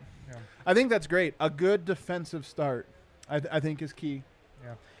 Right. Yeah. I think that's great. A good defensive start, I think, is key.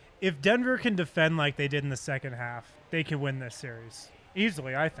 Yeah. If Denver can defend like they did in the second half, they can win this series.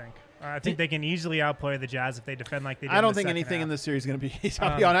 Easily, I think. I think they can easily outplay the Jazz if they defend like they did. I don't in the think second anything half. in this series is going to be easy.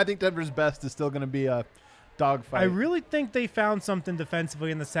 I'll be honest. I think Denver's best is still going to be a dogfight. I really think they found something defensively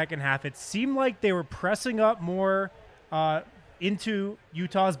in the second half. It seemed like they were pressing up more into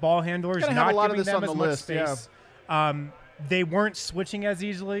Utah's ball handlers, Gonna not have a lot of giving this them on as the much list, space. They weren't switching as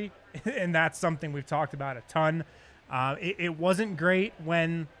easily, and that's something we've talked about a ton. It wasn't great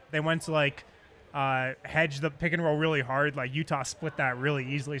when they went to hedge the pick and roll really hard. Like Utah split that really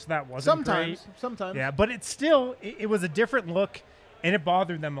easily, so that wasn't great. Sometimes. Yeah, but it's still it was a different look, and it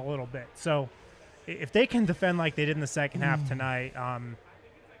bothered them a little bit. So if they can defend like they did in the second half tonight,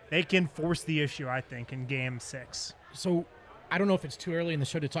 they can force the issue, I think, in Game 6. So I don't know if it's too early in the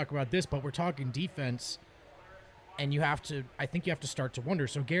show to talk about this, but we're talking defense, and I think you have to start to wonder.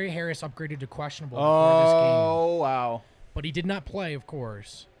 So Gary Harris upgraded to questionable before this game. Oh, wow. But he did not play, of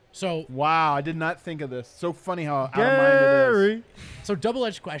course. So wow, I did not think of this. So funny how out of mind it is. So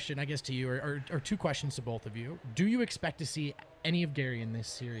double-edged question, I guess, to you, or 2 questions to both of you. Do you expect to see any of Gary in this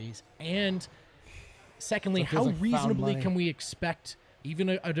series? And secondly, how reasonably can we expect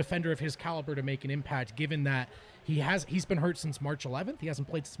even a defender of his caliber to make an impact, given that he's been hurt since March 11th? He hasn't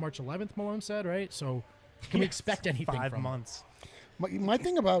played since March 11th, Malone said, right? So can we expect anything 5 from months? My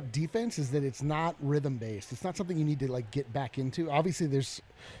thing about defense is that it's not rhythm-based. It's not something you need to get back into. Obviously, there's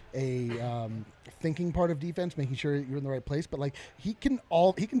a thinking part of defense, making sure you're in the right place. But he can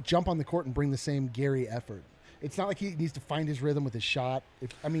jump on the court and bring the same Gary effort. It's not like he needs to find his rhythm with his shot.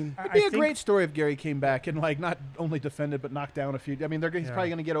 It'd be a great story if Gary came back and not only defended but knocked down a few. I mean, he's probably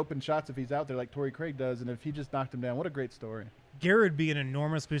going to get open shots if he's out there like Torrey Craig does, and if he just knocked him down, what a great story. Gary would be an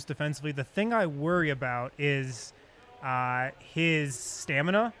enormous boost defensively. The thing I worry about is his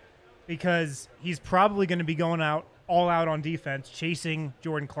stamina, because he's probably going to be going all out on defense, chasing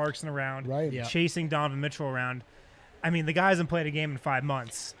Jordan Clarkson around, right? Chasing Donovan Mitchell around. I mean, the guy hasn't played a game in 5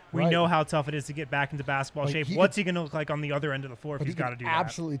 months. We Right. know how tough it is to get back into basketball Like, shape. he What's could- he going to look like on the other end of the floor if But he's he got to could do that?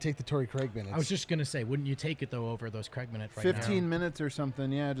 absolutely take the Torrey Craig minutes. I was just gonna say, wouldn't you take it though over those Craig minutes right 15 now? minutes or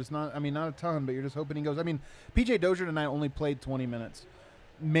something. Yeah, just not. I mean, not a ton, but you're just hoping he goes. I mean, PJ Dozier tonight only played 20 minutes.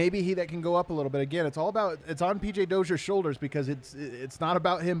 Maybe that can go up a little bit. Again, it's on PJ Dozier's shoulders because it's not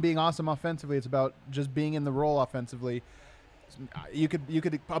about him being awesome offensively. It's about just being in the role offensively. You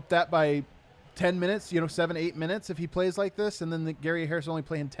could up that by 10 minutes, 7, 8 minutes if he plays like this, and then Gary Harris only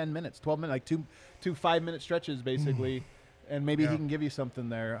playing 10 minutes, 12 minutes, like two 5-minute stretches basically, and maybe he can give you something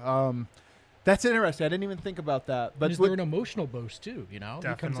there. That's interesting. I didn't even think about that. But Is there an emotional boost too? He comes in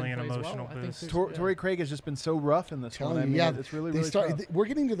Definitely an and plays emotional well. I think boost. there's- Torrey Craig has just been so rough in this one. I mean, it's really, really tough. We're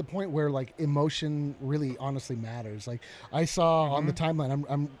getting to the point where like emotion really honestly matters. Like I saw on the timeline,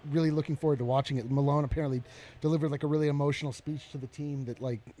 I'm really looking forward to watching it. Malone apparently delivered like a really emotional speech to the team that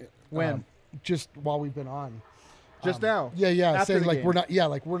like When? just while we've been on. Just now. Yeah, After saying the like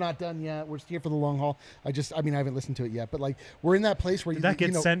game. we're not done yet. We're here for the long haul. I haven't listened to it yet, but like we're in that place where Did that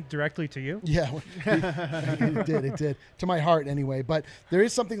get sent directly to you? Yeah, it did to my heart anyway. But there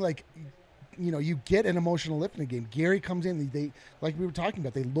is something like, you get an emotional lift in a game. Gary comes in, they like we were talking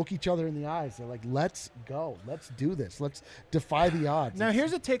about, they look each other in the eyes. They're like, let's go, let's do this, let's defy the odds. Now,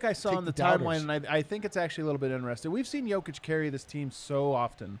 here's a take I saw take on the the doubters. timeline, and I think it's actually a little bit interesting. We've seen Jokic carry this team so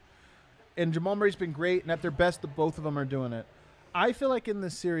often, and Jamal Murray's been great, and at their best, both of them are doing it. I feel like in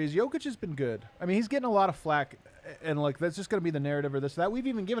this series, Jokic has been good. I mean, he's getting a lot of flack, and like that's just going to be the narrative or this or that. We've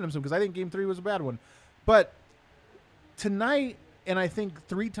even given him some because I think Game 3 was a bad one. But tonight, and I think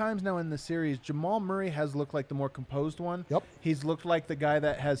 3 times now in the series, Jamal Murray has looked like the more composed one. Yep. He's looked like the guy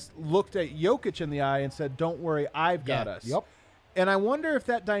that has looked at Jokic in the eye and said, "Don't worry, I've got us." Yep. And I wonder if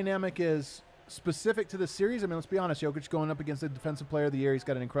that dynamic is specific to the series. I mean, let's be honest. Jokic going up against the Defensive Player of the Year. He's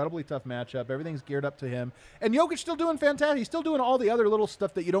got an incredibly tough matchup. Everything's geared up to him. And Jokic still doing fantastic. He's still doing all the other little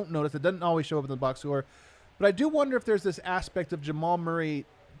stuff that you don't notice that doesn't always show up in the box score. But I do wonder if there's this aspect of Jamal Murray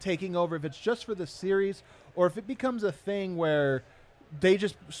taking over, if it's just for the series or if it becomes a thing where they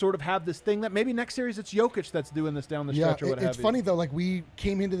just sort of have this thing that maybe next series it's Jokic that's doing this down the stretch or what have you. It's funny though. Like we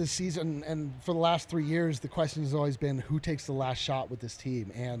came into the season, and for the last 3 years, the question has always been who takes the last shot with this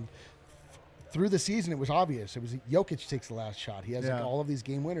team. And through the season, it was obvious. It was Jokic takes the last shot. He has like all of these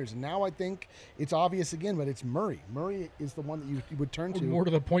game winners, and now I think it's obvious again. But it's Murray. Murray is the one that you would turn to. More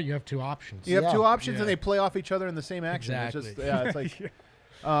to the point, you have 2 options. You have 2 options, Yeah. and they play off each other in the same action. Exactly. It's just, it's like,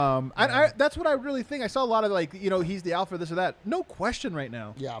 that's what I really think. I saw a lot of like, he's the alpha, this or that. No question right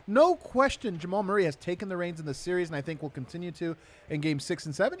now. Yeah. No question. Jamal Murray has taken the reins in the series, and I think will continue to in Games 6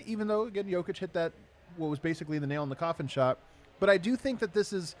 and 7. Even though again, Jokic hit that what was basically the nail in the coffin shot. But I do think that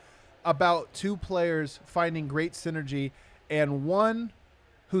this is about 2 players finding great synergy, and one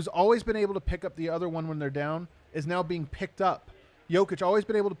who's always been able to pick up the other one when they're down is now being picked up. Jokic always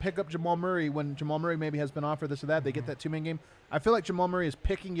been able to pick up Jamal Murray when Jamal Murray maybe has been off or this or that. They get that 2-man game. I feel like Jamal Murray is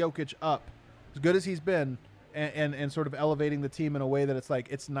picking Jokic up as good as he's been and sort of elevating the team in a way that it's like,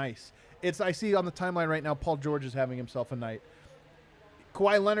 it's nice. I see on the timeline right now, Paul George is having himself a night.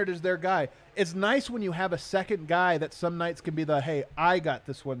 Kawhi Leonard is their guy. It's nice when you have a second guy that some nights can be the, hey, I got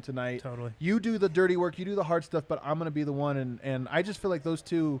this one tonight. Totally. You do the dirty work, you do the hard stuff, but I'm going to be the one. And I just feel like those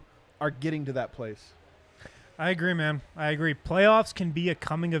 2 are getting to that place. I agree, man. I agree. Playoffs can be a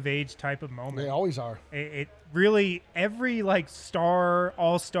coming-of-age type of moment. They always are. It really, every like star,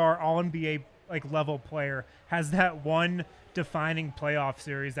 all-star, all-NBA like level player has that one defining playoff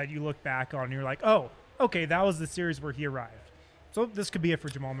series that you look back on and you're like, oh, okay, that was the series where he arrived. So this could be it for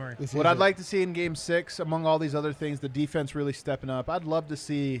Jamal Murray. What I'd like to see in Game 6, among all these other things, the defense really stepping up. I'd love to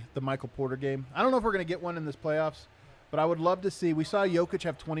see the Michael Porter game. I don't know if we're going to get one in this playoffs, but I would love to see. We saw Jokic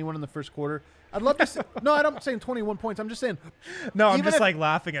have 21 in the first quarter. I'd love to see. No, I'm not saying 21 points. I'm just saying. No, I'm even just if- like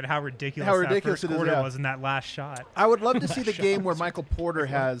laughing at how ridiculous that first it is, quarter yeah. was in that last shot. I would love to see the game where Michael Porter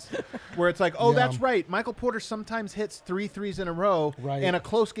has, where it's like, oh, Yeah. that's right. Michael Porter sometimes hits 3 threes in a row, Right. and a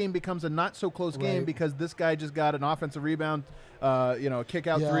close game becomes a not so close game Right. because this guy just got an offensive rebound, a kick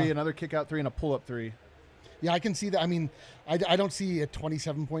out 3, another kick out 3, and a pull up 3. Yeah, I can see that. I mean, I don't see a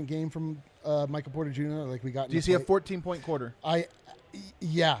 27-point game from Michael Porter Jr. like we got. Do you see a 14-point quarter?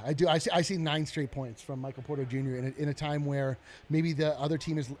 Yeah, I do. I see 9 straight points from Michael Porter Jr. in a time where maybe the other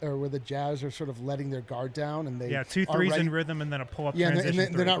team is, or where the Jazz are sort of letting their guard down, and they 2 are threes ready. in rhythm and then a pull-up Yeah, and transition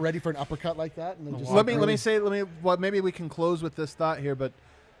they're three. not ready for an uppercut like that. And they just Let me say maybe we can close with this thought here, but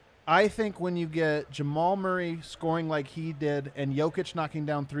I think when you get Jamal Murray scoring like he did and Jokic knocking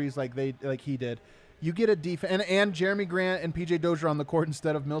down threes like he did, you get a defense, and Jeremy Grant and PJ Dozier on the court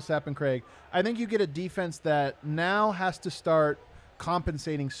instead of Millsap and Craig. I think you get a defense that now has to start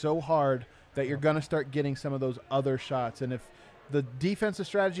compensating so hard that you're going to start getting some of those other shots. And if the defensive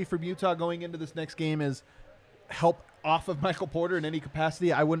strategy from Utah going into this next game is help off of Michael Porter in any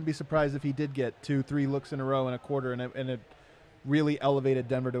capacity. I wouldn't be surprised if he did get 2-3 looks in a row in a quarter, and it really elevated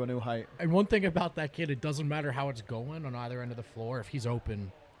Denver to a new height. And one thing about that kid, it doesn't matter how it's going on either end of the floor. If he's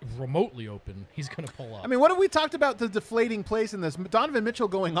open, remotely open, he's going to pull up. I mean, what have we talked about the deflating place in this? Donovan Mitchell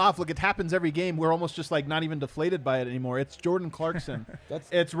going off, look, it happens every game. We're almost just like not even deflated by it anymore. It's Jordan Clarkson.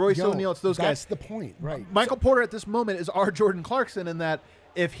 It's Royce O'Neal. It's those guys. That's the point, right? Michael Porter at this moment is our Jordan Clarkson in that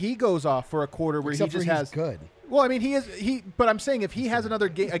if he goes off for a quarter where Except he just for has he's good. Well, I mean, but I'm saying if he has another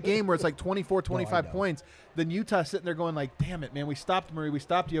a game where it's like 24, 25 points, then Utah's sitting there going like, damn it, man, we stopped Murray, we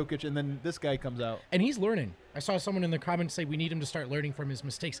stopped Jokic, and then this guy comes out. And he's learning. I saw someone in the comments say we need him to start learning from his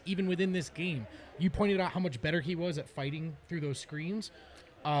mistakes, even within this game. You pointed out how much better he was at fighting through those screens.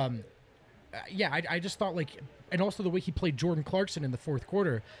 I just thought and also the way he played Jordan Clarkson in the fourth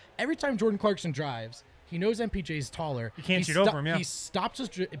quarter. Every time Jordan Clarkson drives, he knows MPJ's taller. You can't shoot over him, yeah. He stops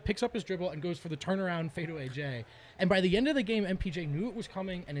picks up his dribble and goes for the turnaround fadeaway J. And by the end of the game, MPJ knew it was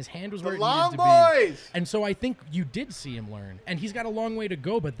coming and his hand was where it needed to be. And so I think you did see him learn. And he's got a long way to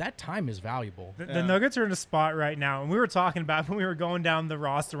go, but that time is valuable. The Nuggets are in a spot right now, and we were talking about when we were going down the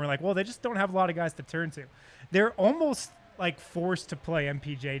roster, we're like, well, they just don't have a lot of guys to turn to. They're almost like forced to play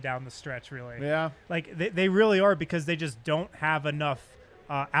MPJ down the stretch, really. Yeah. Like they really are, because they just don't have enough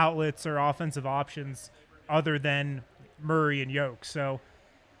outlets or offensive options other than Murray and Yoke. So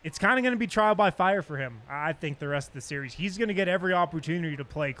it's kind of going to be trial by fire for him, I think, the rest of the series. He's going to get every opportunity to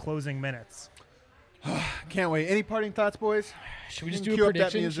play closing minutes. Can't wait. Any parting thoughts, boys? Should we just Cue do a up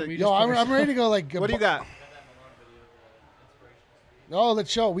that prediction? music. Yo, I'm ready to go like. What do you got? Oh,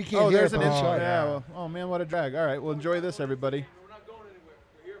 let's show. We can't hear there's it. an but intro. let's show. Yeah. Well, oh, man, what a drag. All right, well, enjoy this, everybody. We're not going anywhere.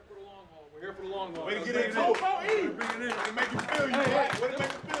 We're here for the long haul. We're here for the long haul. Way to get in. Bring it in. They make you feel you. Way to make you feel you.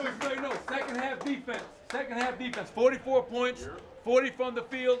 Just so you know, second half defense. 44 points, 40 from the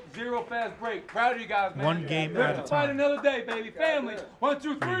field, 0 fast break. Proud of you guys, man. One game Ready at a to fight time. another day, baby. Family. 1,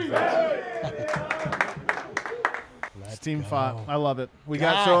 2, 3. Team fought. I love it. We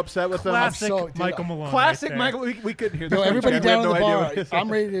got so upset with them. Classic Michael Malone. Classic right there. Michael. We couldn't hear Yo, the everybody coach. We down have in the no idea bar. what he said.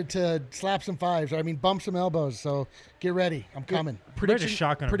 I'm ready to slap some fives. I mean, bump some elbows. So get ready. I'm coming.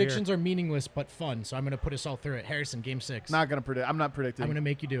 Predictions are meaningless but fun, so I'm going to put us all through it. Harrison, game 6. Not gonna predict. I'm not predicting. I'm going to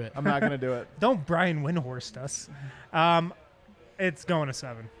make you do it. I'm not gonna do it. Don't Brian Windhorst us. It's going to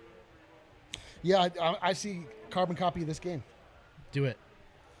 7. Yeah, I see carbon copy of this game. Do it.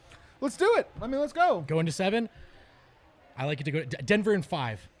 Let's do it. I mean, let's go. Go into 7. I like it to go to Denver in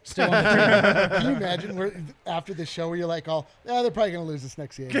 5. Still on the team. Can you imagine after the show where you're like, they're probably going to lose this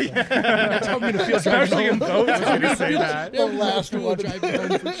next game. So. That's how I'm going to feel. Especially in votes, I was going to say that. The last one. Drive you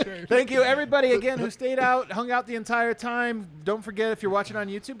home for sure. Thank you, everybody, again, who stayed out, hung out the entire time. Don't forget, if you're watching on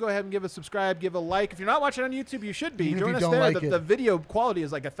YouTube, go ahead and give a subscribe, give a like. If you're not watching on YouTube, you should be. Even if Join you us don't there. like The it. video quality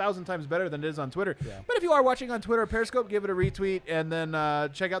is like 1,000 times better than it is on Twitter. Yeah. But if you are watching on Twitter or Periscope, give it a retweet, and then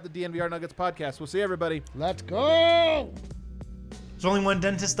check out the DNVR Nuggets podcast. We'll see everybody. Let's go. There's only one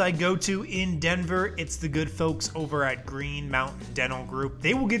dentist I go to in Denver. It's the good folks over at Green Mountain Dental Group.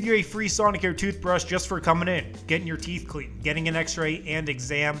 They will give you a free Sonicare toothbrush just for coming in, getting your teeth clean, getting an x-ray and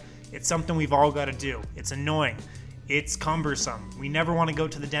exam. It's something we've all got to do. It's annoying. It's cumbersome. We never want to go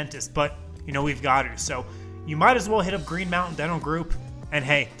to the dentist, but we've got to. So you might as well hit up Green Mountain Dental Group. And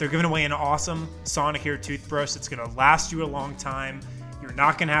hey, they're giving away an awesome Sonicare toothbrush. It's going to last you a long time. You're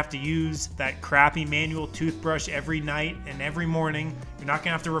not going to have to use that crappy manual toothbrush every night and every morning. You're not going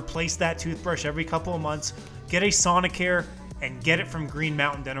to have to replace that toothbrush every couple of months. Get a Sonicare and get it from Green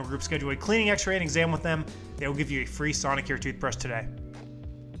Mountain Dental Group. Schedule a cleaning, x-ray, and exam with them. They will give you a free Sonicare toothbrush today.